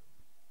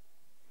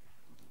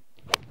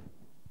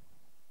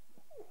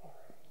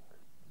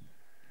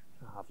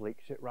 I've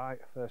leaked it right,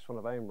 first one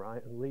I've aimed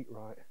right and leaked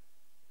right.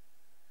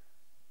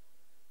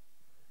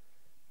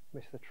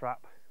 Missed the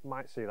trap,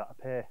 might see that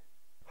appear.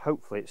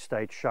 Hopefully it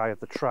stayed shy of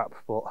the trap,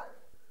 but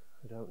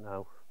I don't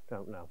know.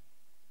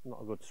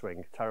 Not a good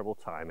swing, terrible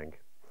timing.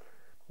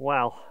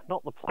 Well,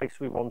 not the place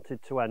we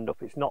wanted to end up.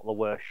 It's not the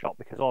worst shot,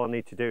 because all I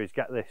need to do is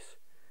get this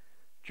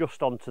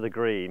just onto the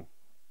green,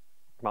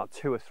 about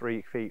 2 or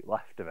 3 feet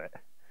left of it,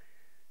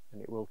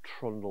 and it will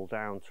trundle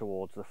down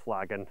towards the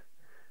flag. And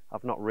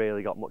I've not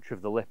really got much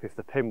of the lip. If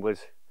the pin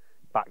was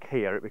back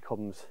here, it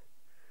becomes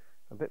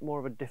a bit more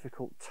of a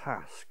difficult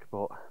task,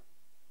 but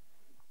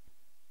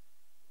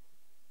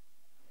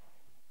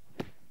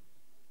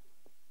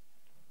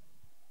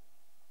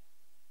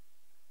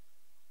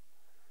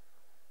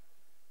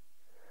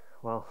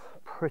well,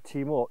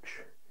 pretty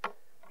much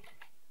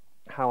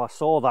how I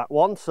saw that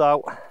one.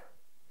 So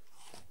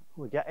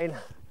we're getting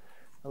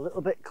a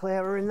little bit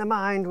clearer in the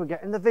mind, we're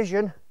getting the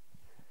vision.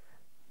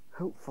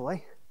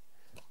 Hopefully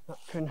that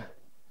can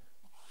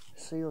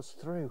see us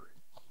through.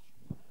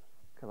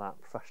 Look at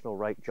that professional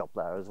rake job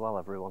there as well,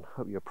 everyone.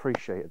 Hope you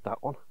appreciated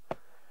that one.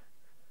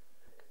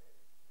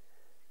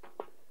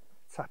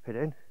 Tap it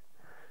in.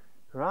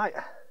 Right,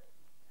 I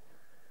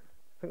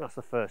think that's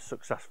the first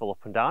successful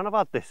up and down I've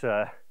had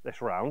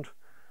this round.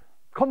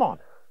 Come on,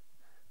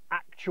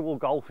 actual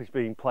golf is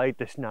being played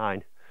this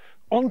 9.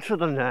 On to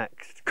the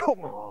next, come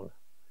on.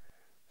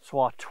 So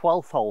our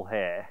 12th hole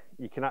here,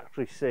 you can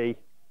actually see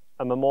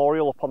a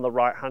memorial up on the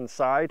right hand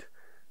side,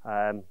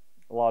 a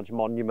large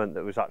monument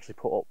that was actually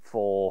put up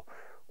for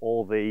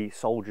all the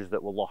soldiers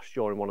that were lost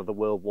during one of the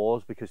world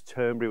wars, because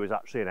Turnberry was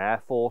actually an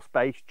air force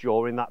base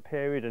during that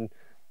period. And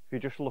if you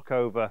just look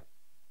over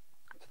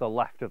to the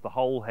left of the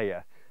hole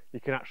here, you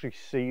can actually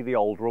see the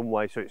old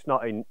runway. So it's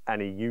not in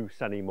any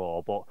use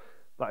anymore, but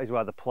that is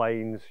where the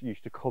planes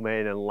used to come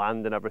in and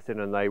land and everything,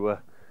 and they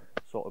were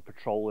sort of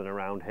patrolling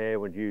around here,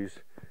 would use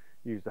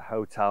the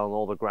hotel and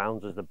all the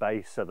grounds as the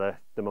base. So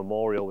the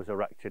memorial was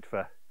erected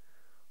for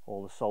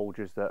all the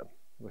soldiers that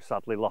were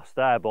sadly lost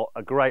there. But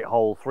a great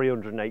hole,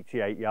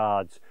 388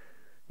 yards.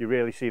 You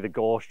really see the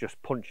gorse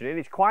just punching in.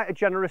 It's quite a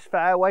generous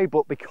fairway,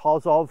 but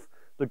because of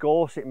the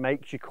gorse, it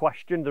makes you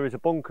question. There is a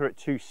bunker at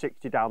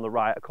 260 down the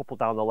right, a couple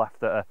down the left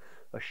that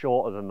are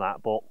shorter than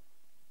that, but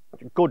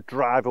a good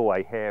drive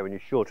away here, and you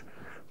should,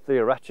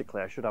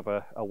 theoretically, I should have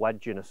a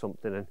wedge in or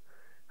something and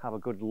have a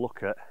good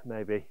look at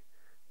maybe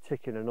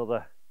ticking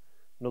another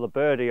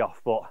birdie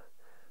off. But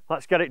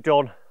let's get it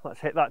done.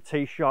 Let's hit that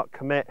tee shot,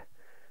 commit,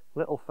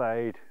 little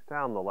fade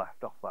down the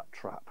left off that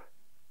trap.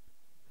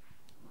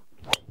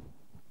 Oh,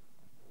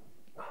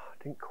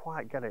 I didn't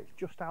quite get it, it's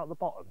just out the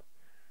bottom.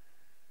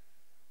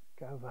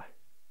 Go over.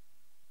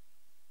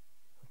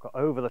 I've got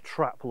over the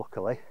trap,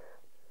 luckily.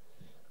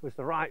 It was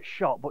the right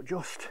shot, but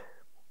just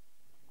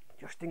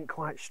didn't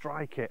quite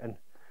strike it and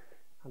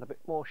had a bit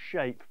more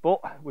shape.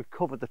 But we've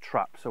covered the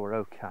trap, so we're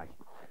okay.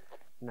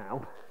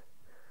 Now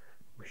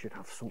we should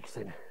have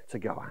something to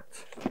go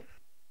at.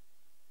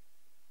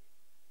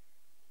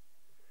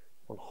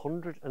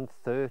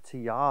 130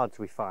 yards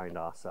we find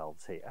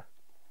ourselves here.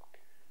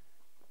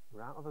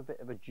 We're out of a bit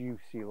of a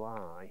juicy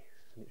lie,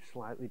 and it's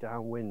slightly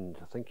downwind.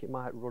 I think it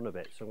might run a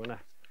bit, so I'm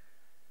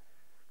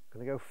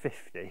gonna go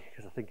 50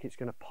 because I think it's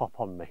gonna pop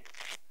on me.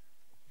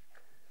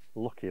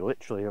 Lucky,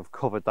 literally, I've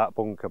covered that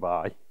bunker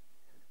by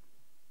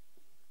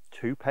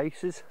 2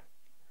 paces.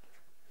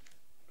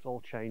 It's all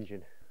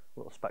changing.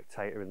 Little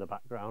spectator in the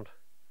background.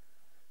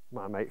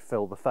 My mate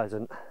Phil the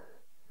pheasant.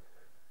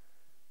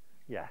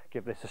 Yeah,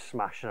 give this a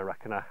smash and I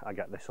reckon I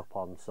get this up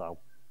on. So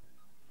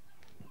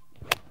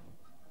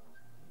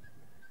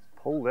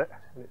pulled it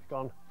and it's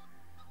gone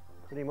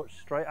pretty much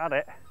straight at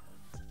it.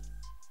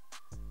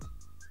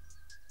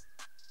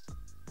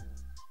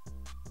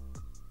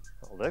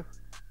 That'll do.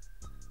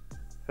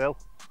 Phil,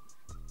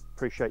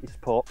 appreciate your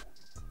support.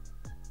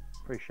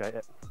 Appreciate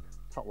it.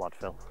 Top lad,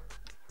 Phil.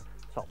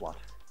 Top lad.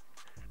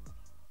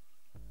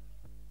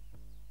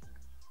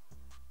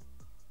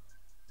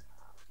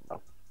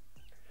 Oh.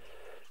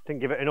 Didn't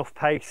give it enough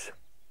pace.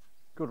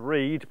 Good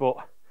read, but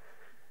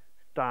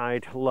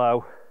died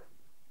low.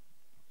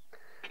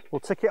 We'll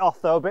tick it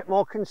off though, a bit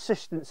more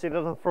consistency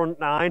than the front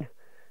 9.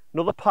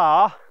 Another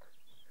par.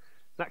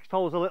 Next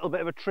hole's a little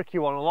bit of a tricky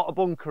one, a lot of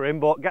bunkering,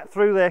 but get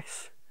through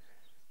this.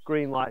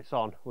 Green lights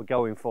on, we're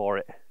going for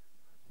it.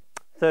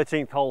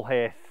 13th hole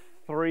here,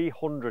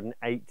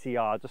 380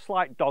 yards, a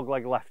slight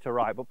dogleg left to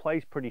right, but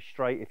plays pretty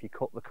straight if you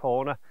cut the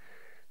corner.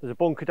 There's a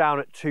bunker down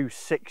at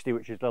 260,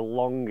 which is the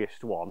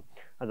longest one,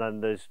 and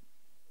then there's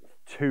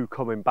two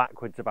coming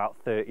backwards about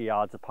 30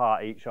 yards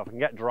apart each. So if I can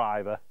get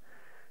driver,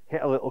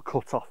 hit a little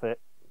cut off it,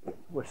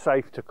 we're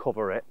safe to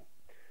cover it,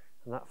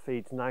 and that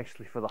feeds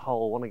nicely for the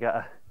hole. Want to get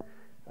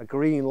a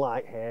green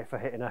light here for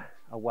hitting a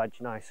wedge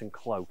nice and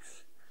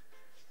close.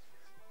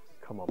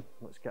 Come on,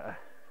 let's get a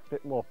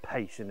bit more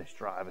pace in this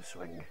driver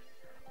swing.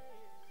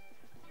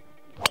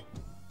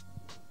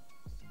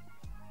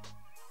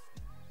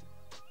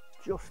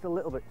 Just a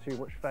little bit too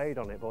much fade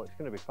on it, but it's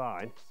going to be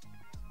fine.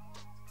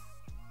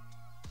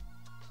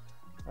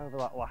 Over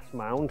that last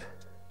mound,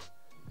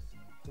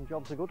 and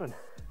job's a good one.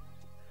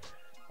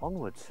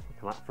 Onwards,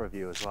 look at that for a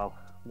view as well.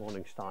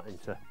 Morning's starting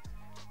to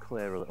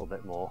clear a little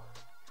bit more.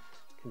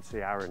 You can see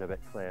Aaron a bit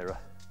clearer.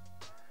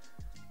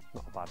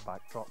 Not a bad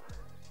backdrop.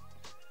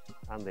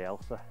 And the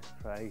Ailsa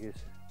Craig is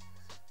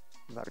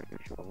very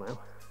visual now.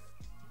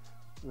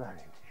 Very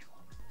visual.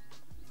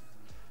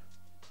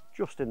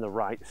 Just in the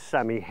right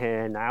semi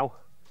here now.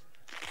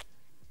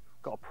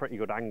 Got a pretty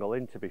good angle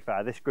in, to be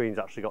fair. This green's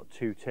actually got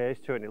two tiers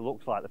to it, and it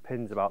looks like the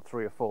pin's about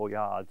 3 or 4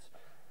 yards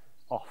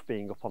off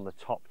being up on the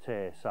top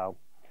tier. So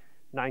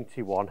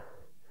 91.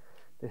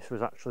 This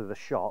was actually the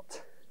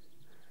shot.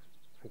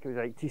 I think it was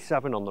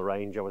 87 on the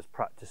range I was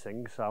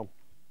practicing, so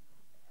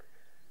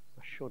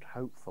I should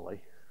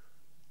hopefully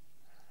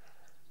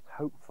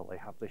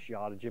have this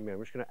yardage in me.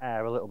 I'm just going to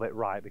air a little bit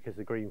right because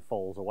the green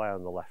falls away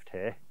on the left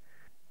here.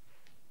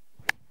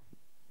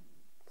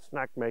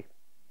 Snagged me.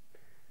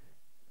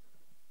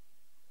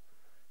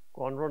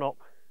 Go on, run up.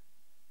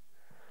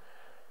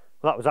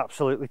 That was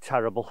absolutely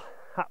terrible.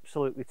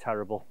 Absolutely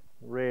terrible.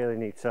 Really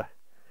need to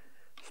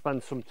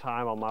spend some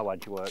time on my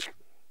wedge work.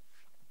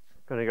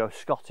 Going to go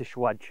Scottish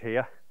wedge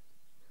here.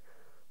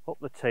 Up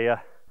the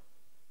tier.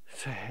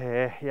 So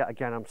here, yet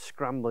again, I'm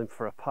scrambling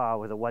for a par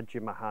with a wedge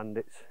in my hand.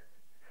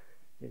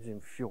 It's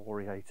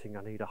infuriating.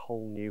 I need a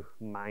whole new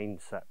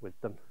mindset with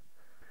them.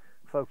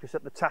 Focus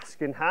at the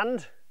task in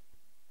hand.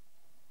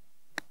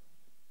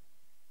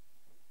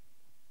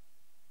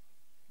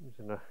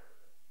 Using a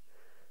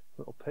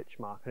little pitch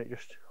mark, and it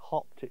just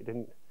hopped. It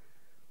didn't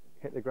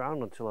hit the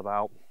ground until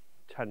about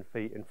 10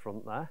 feet in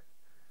front there.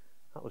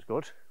 That was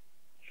good.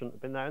 Shouldn't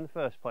have been there in the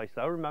first place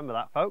though. Remember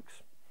that,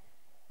 folks.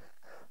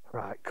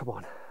 Right, come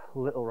on. A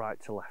little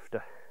right to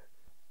lefter.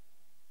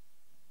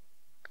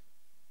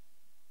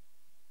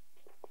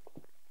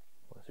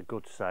 That's a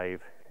good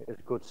save. It is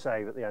a good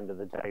save at the end of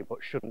the day, but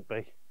shouldn't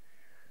be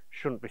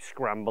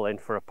scrambling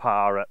for a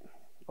par at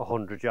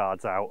 100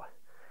 yards out.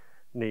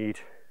 Need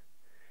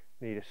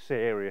a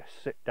serious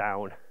sit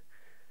down.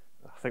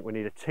 I think we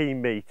need a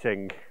team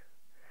meeting.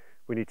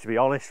 We need to be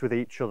honest with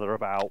each other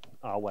about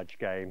our wedge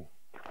game,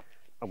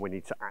 and we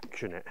need to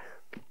action it,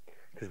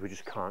 because we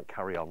just can't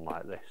carry on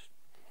like this.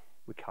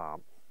 We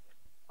can't.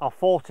 Our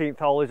 14th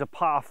hole is a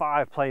par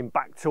 5 playing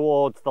back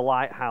towards the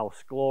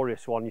lighthouse.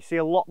 Glorious one. You see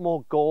a lot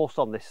more gorse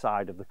on this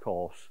side of the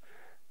course.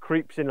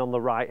 Creeps in on the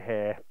right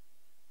here.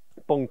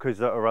 Bunkers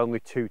that are only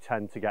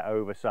 210 to get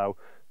over, so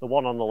the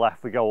one on the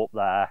left, we go up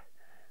there,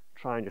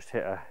 try and just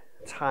hit a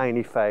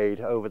tiny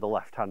fade over the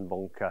left hand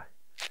bunker,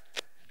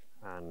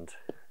 and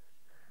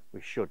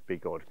we should be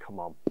good. Come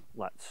on,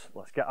 let's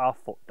get our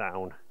foot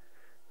down.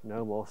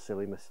 No more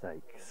silly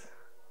mistakes.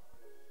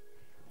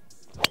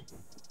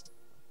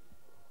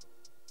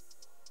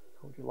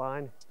 Hold your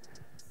line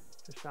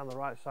just down the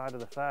right side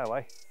of the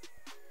fairway.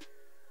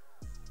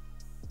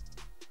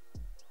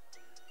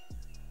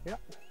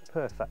 Yep,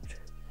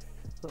 perfect.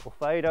 Little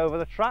fade over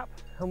the trap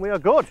and we are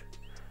good.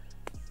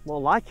 More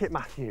like it,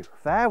 Matthew.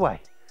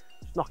 Fairway.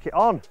 Let's knock it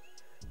on.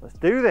 Let's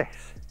do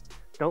this.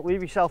 Don't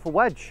leave yourself a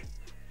wedge,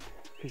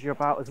 because you're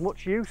about as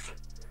much use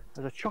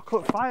as a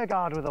chocolate fire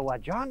guard with a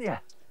wedge, aren't you?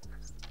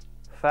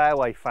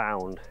 Fairway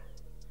found.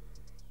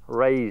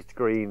 Raised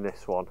green,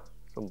 this one.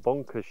 Some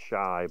bunkers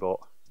shy, but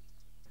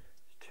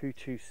it's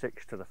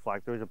 226 to the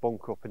flag. There is a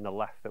bunker up in the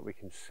left that we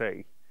can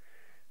see.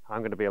 I'm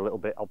going to be a little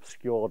bit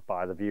obscured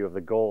by the view of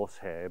the gorse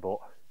here, but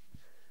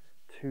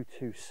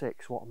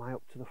 226, what am I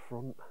up to the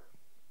front?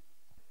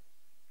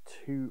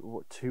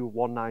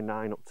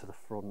 199 up to the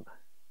front.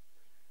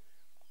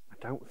 I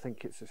don't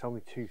think it's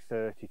only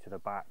 230 to the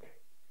back.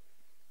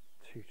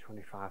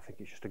 225, I think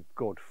it's just a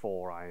good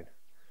 4-iron.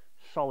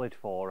 Solid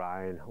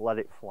 4-iron, let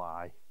it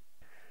fly.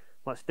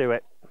 Let's do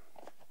it.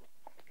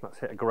 Let's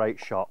hit a great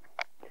shot.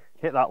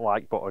 Hit that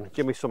like button,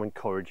 give me some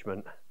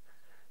encouragement.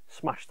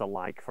 Smash the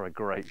like for a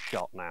great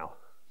shot now.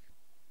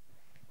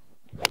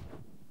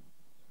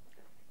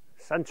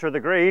 Centre of the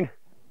green.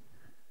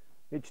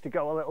 Needs to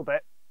go a little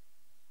bit.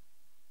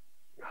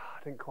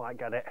 Didn't quite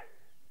get it.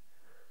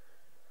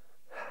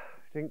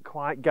 Didn't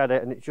quite get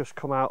it, and it's just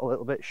come out a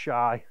little bit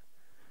shy.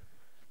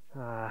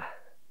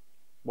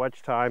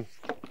 Wedge time.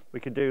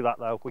 We can do that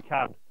though. We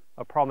can.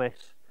 I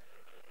promise.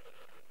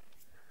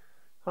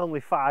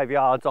 Only 5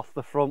 yards off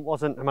the front,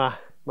 wasn't my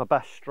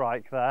best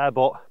strike there,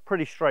 but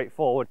pretty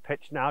straightforward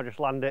pitch now. Just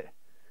land it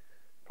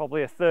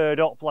probably a third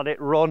up, let it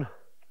run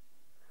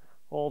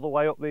all the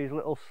way up these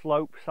little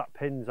slopes. That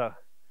pins are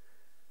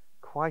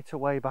quite a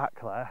way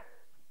back there.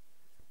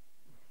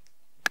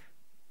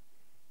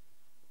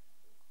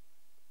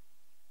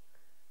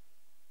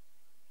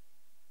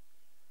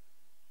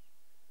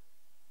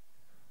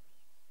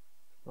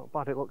 Not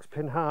bad, it looks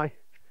pin high.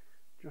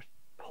 Just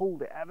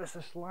pulled it ever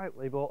so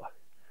slightly, but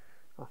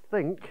I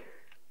think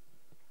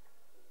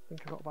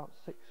I got about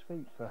 6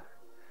 feet for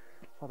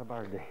a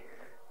birdie.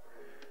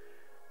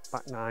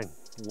 Back 9,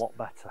 a lot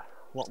better,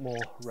 a lot more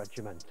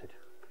regimented.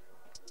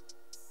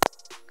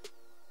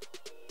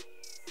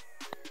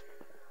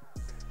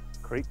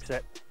 Creeps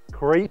it,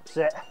 creeps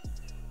it.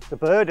 The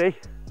birdie,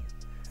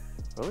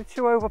 only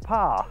 2 over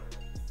par.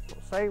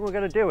 Not saying we're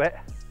going to do it,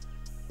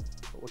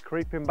 but we're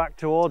creeping back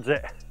towards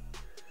it.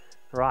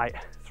 Right,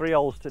 4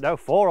 holes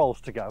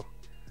to go.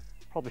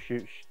 Probably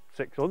shoot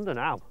 6 under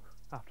now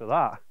after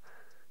that.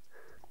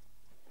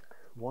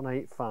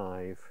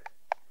 185.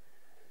 I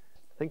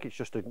think it's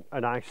just a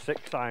nice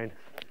 6 iron.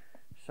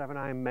 7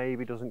 iron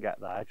maybe doesn't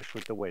get there, just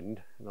with the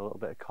wind and a little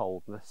bit of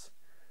coldness.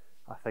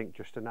 I think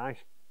just a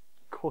nice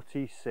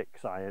cutty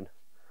 6 iron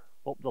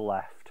up the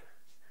left.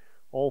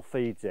 All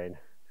feeds in.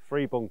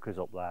 3 bunkers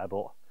up there,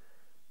 but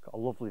got a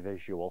lovely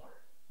visual.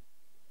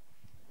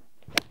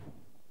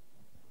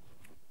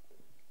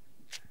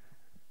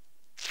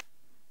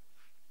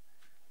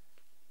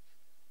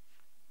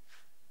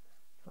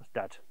 That's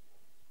dead.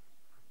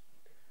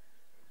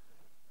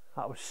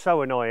 That was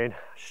so annoying.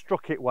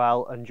 Struck it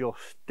well and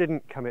just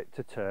didn't commit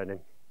to turning.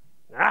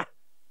 Ah!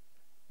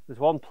 There's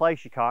one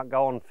place you can't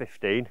go on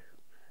 15 and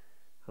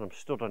I'm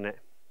stood on it.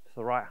 It's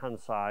the right hand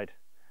side.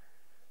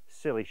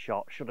 Silly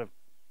shot. Should have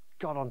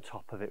got on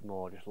top of it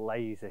more. Just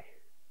lazy.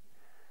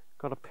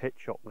 Got to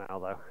pitch up now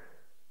though.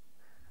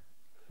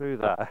 Through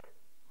there.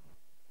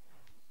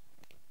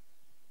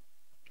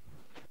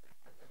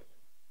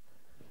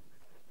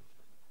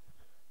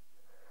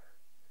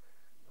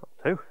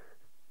 That'll do.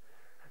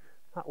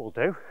 That will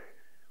do.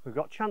 We've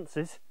got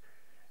chances.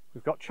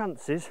 We've got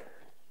chances.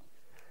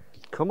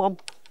 Come on.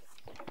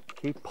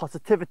 Keep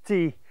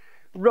positivity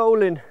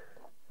rolling.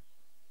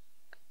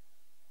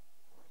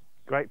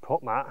 Great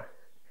putt, Matt.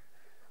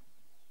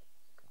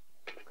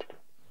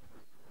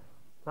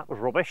 That was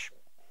rubbish.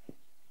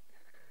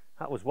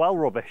 That was well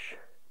rubbish.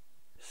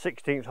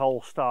 16th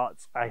hole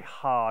starts a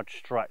hard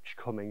stretch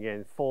coming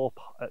in.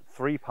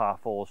 3 par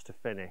 4s to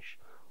finish.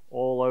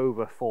 All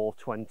over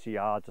 420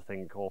 yards, I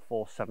think, or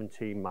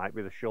 417 might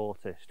be the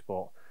shortest,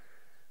 but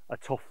a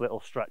tough little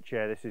stretch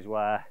here. This is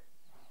where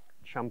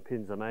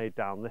champions are made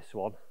down this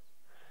one.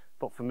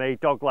 But for me,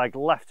 dogleg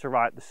left to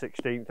right the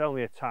 16th,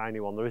 only a tiny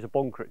one. There is a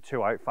bunker at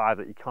 285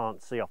 that you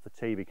can't see off the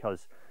tee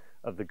because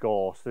of the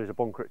gorse. There's a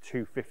bunker at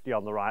 250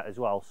 on the right as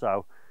well,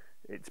 so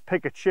it's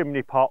pick a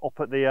chimney pot up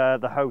at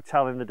the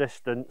hotel in the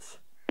distance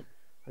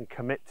and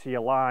commit to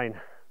your line.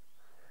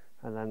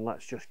 And then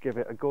let's just give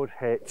it a good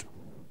hit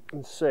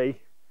and see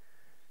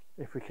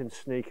if we can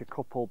sneak a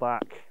couple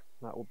back.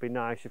 That would be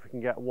nice. If we can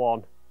get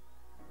one,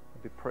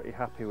 I'd be pretty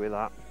happy with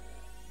that.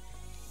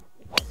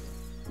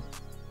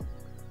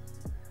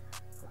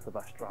 That's the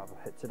best drive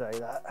I've hit today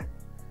there.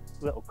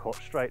 Little cut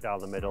straight down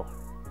the middle.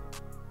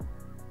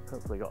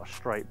 Hopefully got a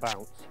straight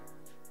bounce.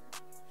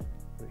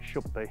 It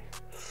should be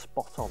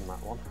spot on,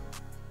 that one.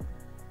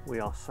 We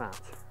are sat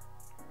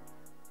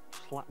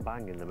slap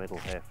bang in the middle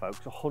here,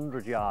 folks.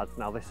 100 yards.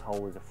 Now this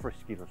hole is a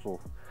frisky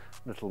little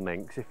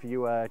minx. If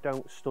you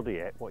don't study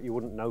it, what you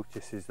wouldn't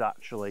notice is that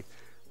actually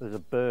there's a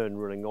burn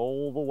running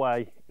all the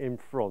way in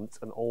front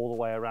and all the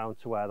way around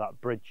to where that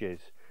bridge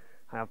is.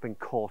 I have been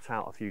caught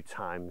out a few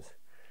times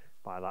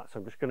by that, so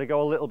I'm just going to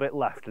go a little bit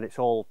left, and it's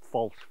all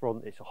false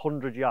front. It's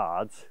 100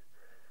 yards,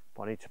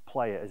 but I need to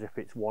play it as if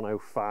it's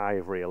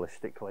 105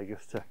 realistically,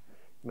 just to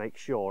make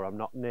sure I'm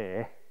not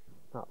near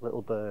that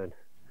little burn.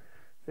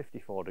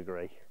 54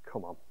 degree,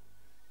 come on.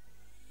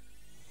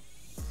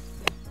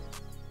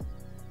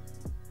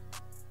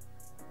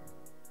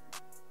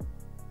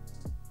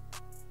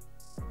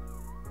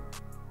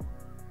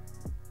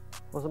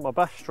 Wasn't my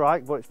best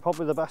strike, but it's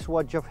probably the best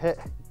wedge I've hit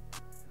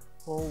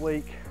all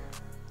week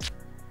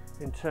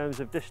in terms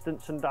of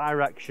distance and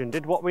direction.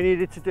 Did what we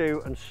needed to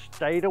do and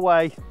stayed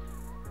away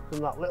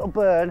from that little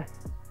burn.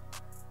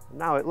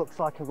 Now it looks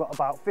like I've got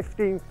about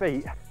 15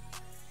 feet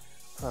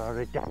for a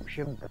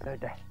redemption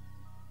birdie.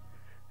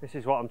 This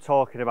is what I'm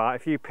talking about.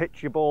 If you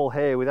pitch your ball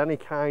here with any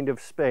kind of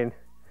spin,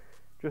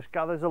 just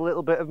gathers a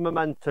little bit of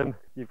momentum.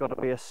 You've got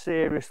to be a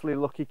seriously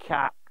lucky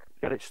cat to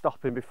get it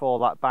stopping before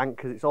that bank,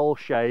 because it's all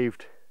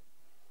shaved.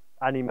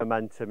 Any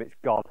momentum, it's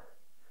gone.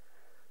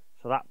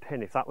 So that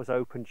pin, if that was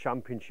Open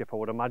Championship, I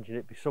would imagine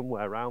it'd be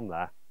somewhere around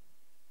there.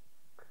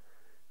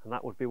 And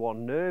that would be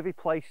one nervy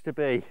place to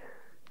be.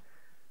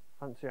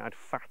 Fancy I'd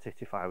fat it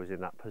if I was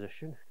in that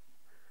position.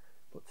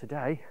 But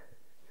today,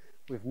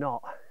 we've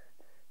not.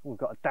 We've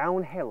got a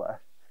downhiller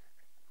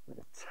with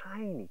a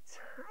tiny,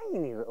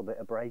 tiny little bit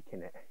of break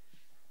in it.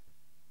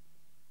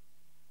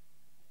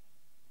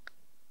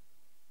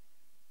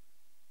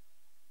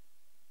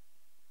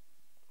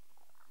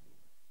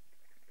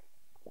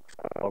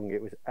 long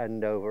it was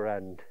end over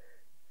end,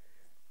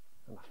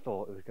 and I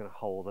thought it was going to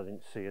hold. I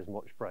didn't see as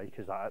much break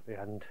as that at the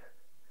end,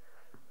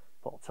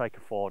 but I'll take a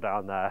 4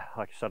 down there.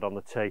 Like I said on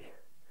the tee,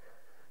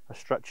 a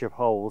stretch of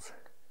holes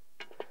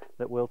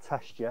that will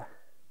test you.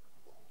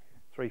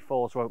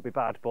 3-4s won't be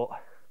bad, but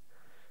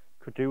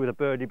could do with a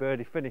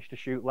birdie finish to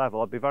shoot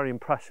level. I'd be very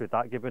impressed with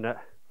that, given it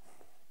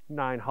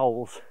 9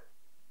 holes.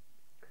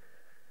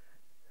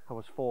 I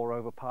was 4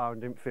 over par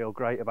and didn't feel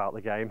great about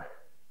the game,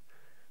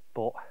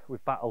 but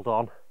we've battled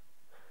on.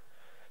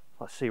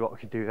 Let's see what we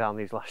can do down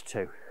these last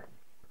 2.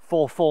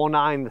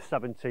 449 the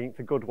 17th,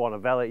 a good one. A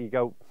vela, you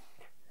go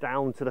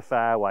down to the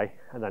fairway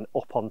and then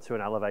up onto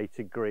an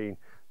elevated green.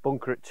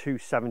 Bunker at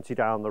 270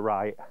 down the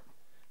right.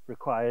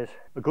 Requires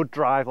a good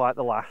drive like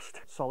the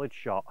last. Solid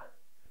shot.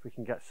 If we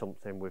can get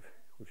something, we've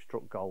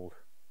struck gold.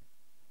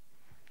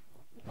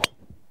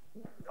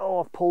 Oh,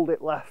 I've pulled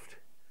it left.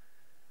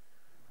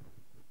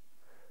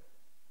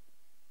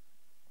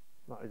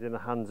 That is in the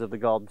hands of the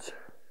gods.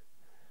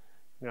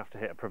 I'm gonna have to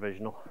hit a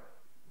provisional.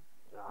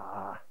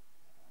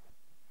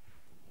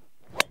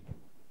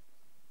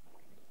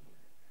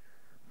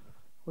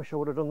 Wish I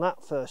would have done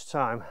that first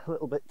time. A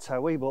little bit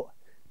toey, but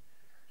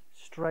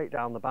straight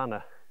down the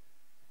banner.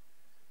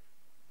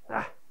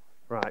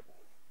 Right.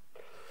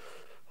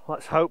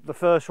 Let's hope the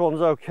first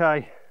one's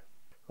okay.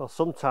 Well,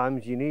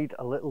 sometimes you need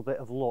a little bit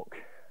of luck,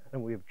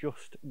 and we've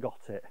just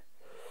got it.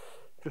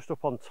 Just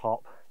up on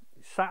top.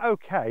 It's sat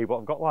okay, but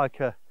I've got like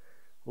a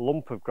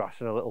lump of grass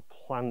and a little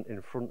plant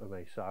in front of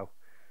me, so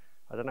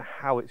I don't know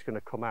how it's going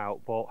to come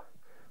out, but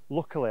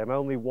luckily I'm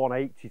only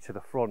 180 to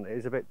the front. It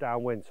is a bit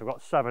downwind, so I've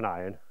got 7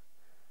 iron.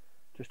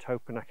 Just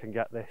hoping I can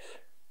get this.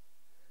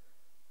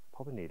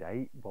 Probably need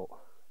 8, but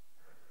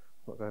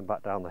I'm not going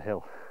back down the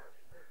hill.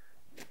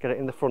 Get it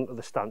in the front of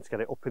the stance,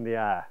 get it up in the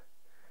air.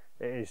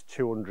 It is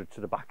 200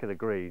 to the back of the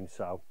green,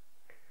 so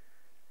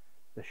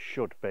this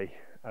should be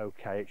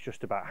okay. It's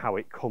just about how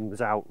it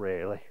comes out,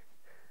 really.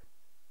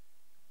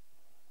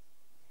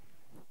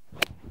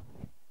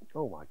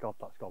 Oh my God,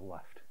 that's gone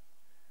left.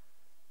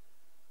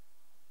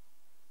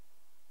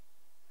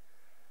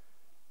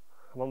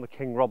 I'm on the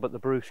King Robert the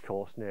Bruce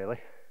course nearly.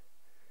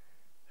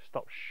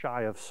 Stopped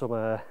shy of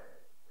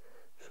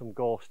some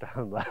gorse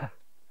down there.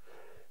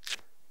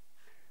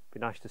 Be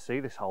nice to see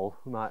this hole.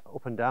 We might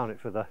up and down it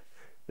for the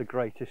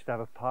greatest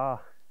ever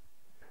par.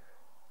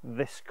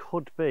 This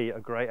could be a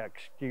great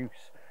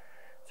excuse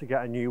to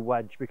get a new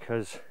wedge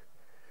because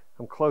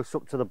I'm close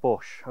up to the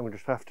bush. I'm going to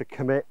just have to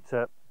commit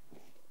to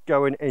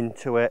going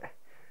into it.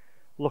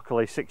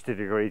 Luckily 60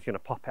 degrees going to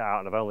pop it out,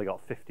 and I've only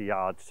got 50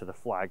 yards to the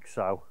flag,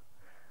 so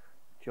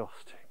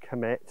just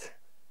commit.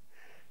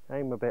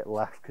 Aim a bit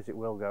left because it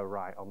will go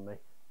right on me.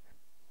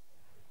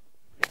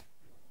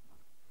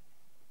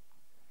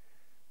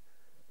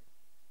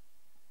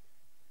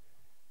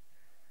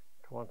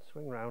 Come on,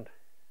 swing round.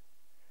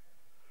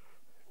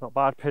 Not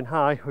bad, pin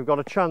high. We've got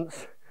a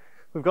chance.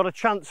 We've got a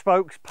chance,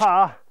 folks.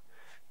 Par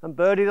and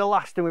birdie the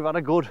last, and we've had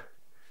a good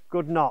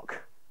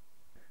knock.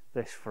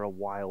 This for a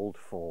wild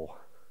 4.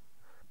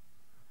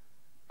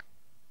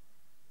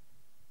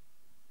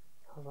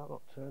 How's that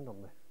not turned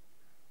on me?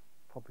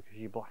 Probably because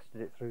you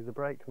blasted it through the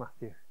brake,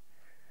 Matthew.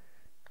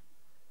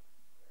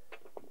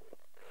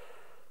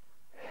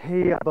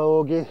 Here,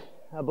 bogey.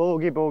 A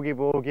bogey, bogey,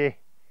 bogey.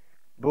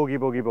 Bogey,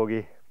 bogey,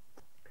 bogey.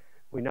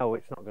 We know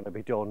it's not going to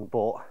be done,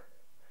 but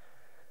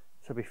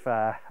to be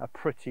fair, a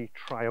pretty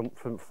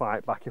triumphant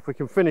fight back. If we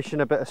can finish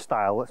in a bit of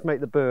style, let's make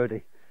the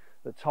birdie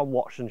that Tom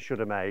Watson should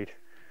have made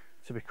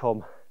to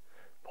become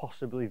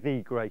possibly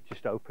the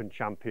greatest Open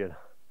champion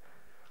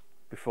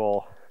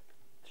before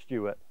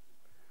Stewart.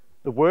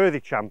 The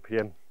worthy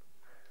champion,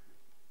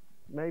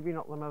 maybe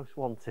not the most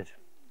wanted.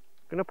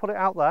 Gonna put it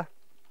out there,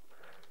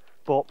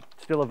 but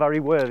still a very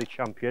worthy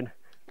champion.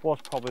 Was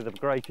probably the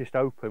greatest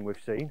Open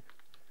we've seen.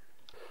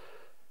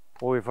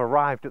 Well, we've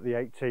arrived at the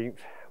 18th.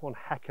 One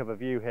heck of a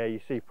view here. You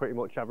see pretty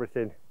much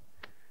everything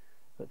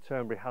that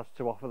Turnberry has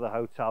to offer: the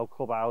hotel,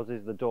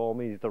 clubhouses, the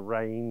dormies, the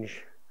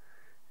range.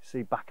 You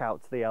see back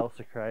out to the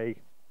Ailsa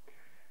Craig.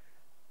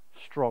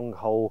 Strong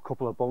hole,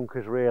 couple of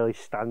bunkers really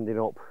standing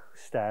up,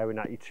 staring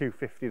at you.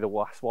 250 the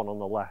last one on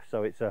the left,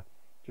 so it's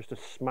just a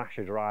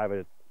smasher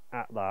driver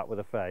at that with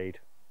a fade.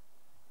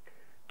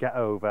 Get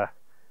over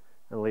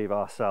and leave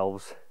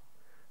ourselves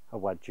a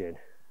wedge in.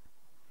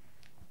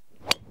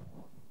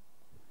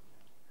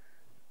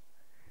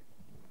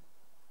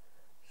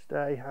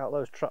 Stay out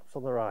those traps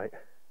on the right.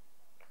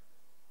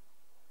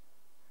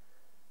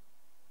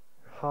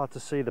 Hard to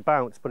see the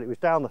bounce, but it was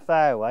down the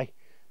fairway,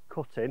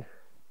 cutting.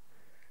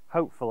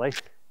 Hopefully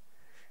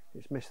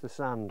it's missed the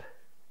sand.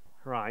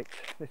 Right,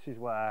 this is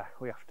where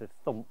we have to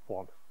thump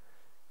one.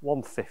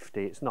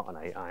 150, it's not an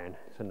 8 iron,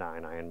 it's a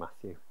 9 iron,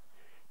 Matthew.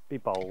 Be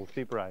bold,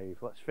 be brave.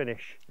 Let's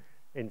finish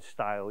in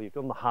style. You've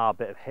done the hard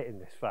bit of hitting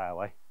this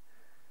fairway.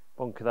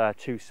 Bunker there,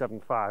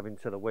 275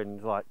 into the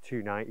wind, like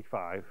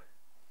 295.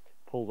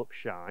 Pulled up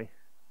shy.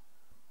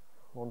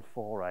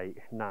 148,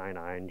 9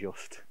 iron,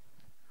 just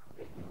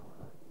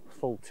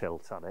full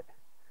tilt at it.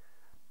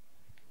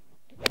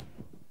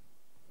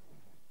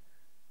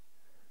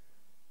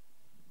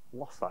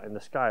 Lost that in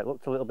the sky. It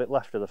looked a little bit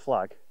left of the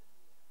flag.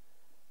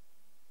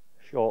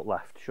 Short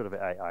left, should have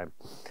hit 8 iron.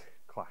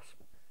 Class.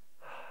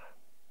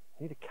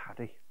 Need a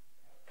caddy.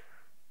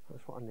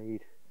 That's what I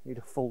need. Need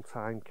a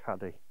full-time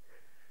caddy.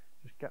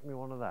 Just get me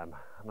one of them.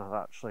 And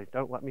I actually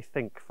don't let me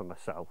think for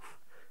myself.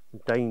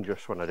 I'm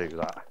dangerous when I do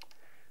that.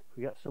 If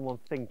we get someone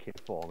thinking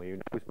for me who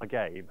knows my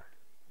game,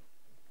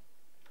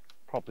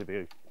 probably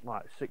be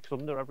like 6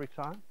 under every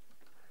time.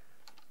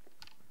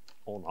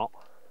 Or not.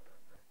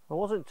 I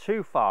wasn't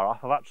too far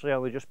off. I've actually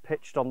only just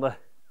pitched on the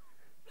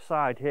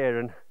side here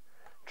and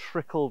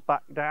trickled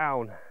back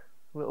down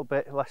a little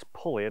bit less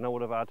pulley, and I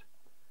would have had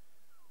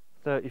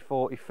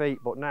 30-40 feet,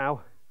 but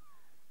now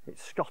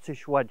it's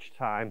Scottish wedge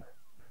time.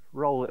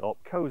 Roll it up,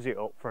 cozy it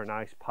up for a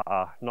nice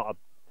par. Not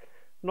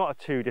a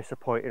too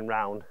disappointing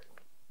round.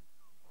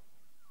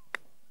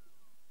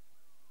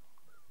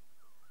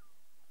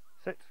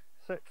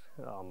 Sit.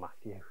 Oh,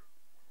 Matthew.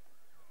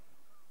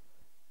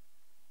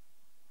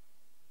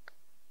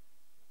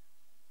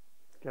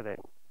 Get in.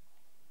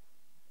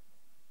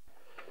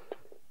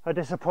 A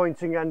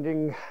disappointing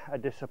ending,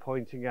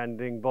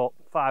 but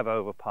 5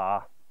 over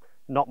par.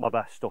 Not my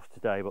best stuff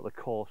today, but the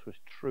course was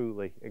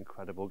truly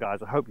incredible.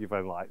 Guys, I hope you've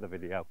liked the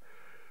video.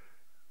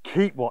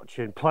 Keep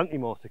watching, plenty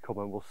more to come,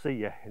 and we'll see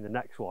you in the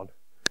next one.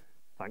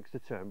 Thanks to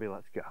Turnberry,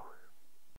 let's go.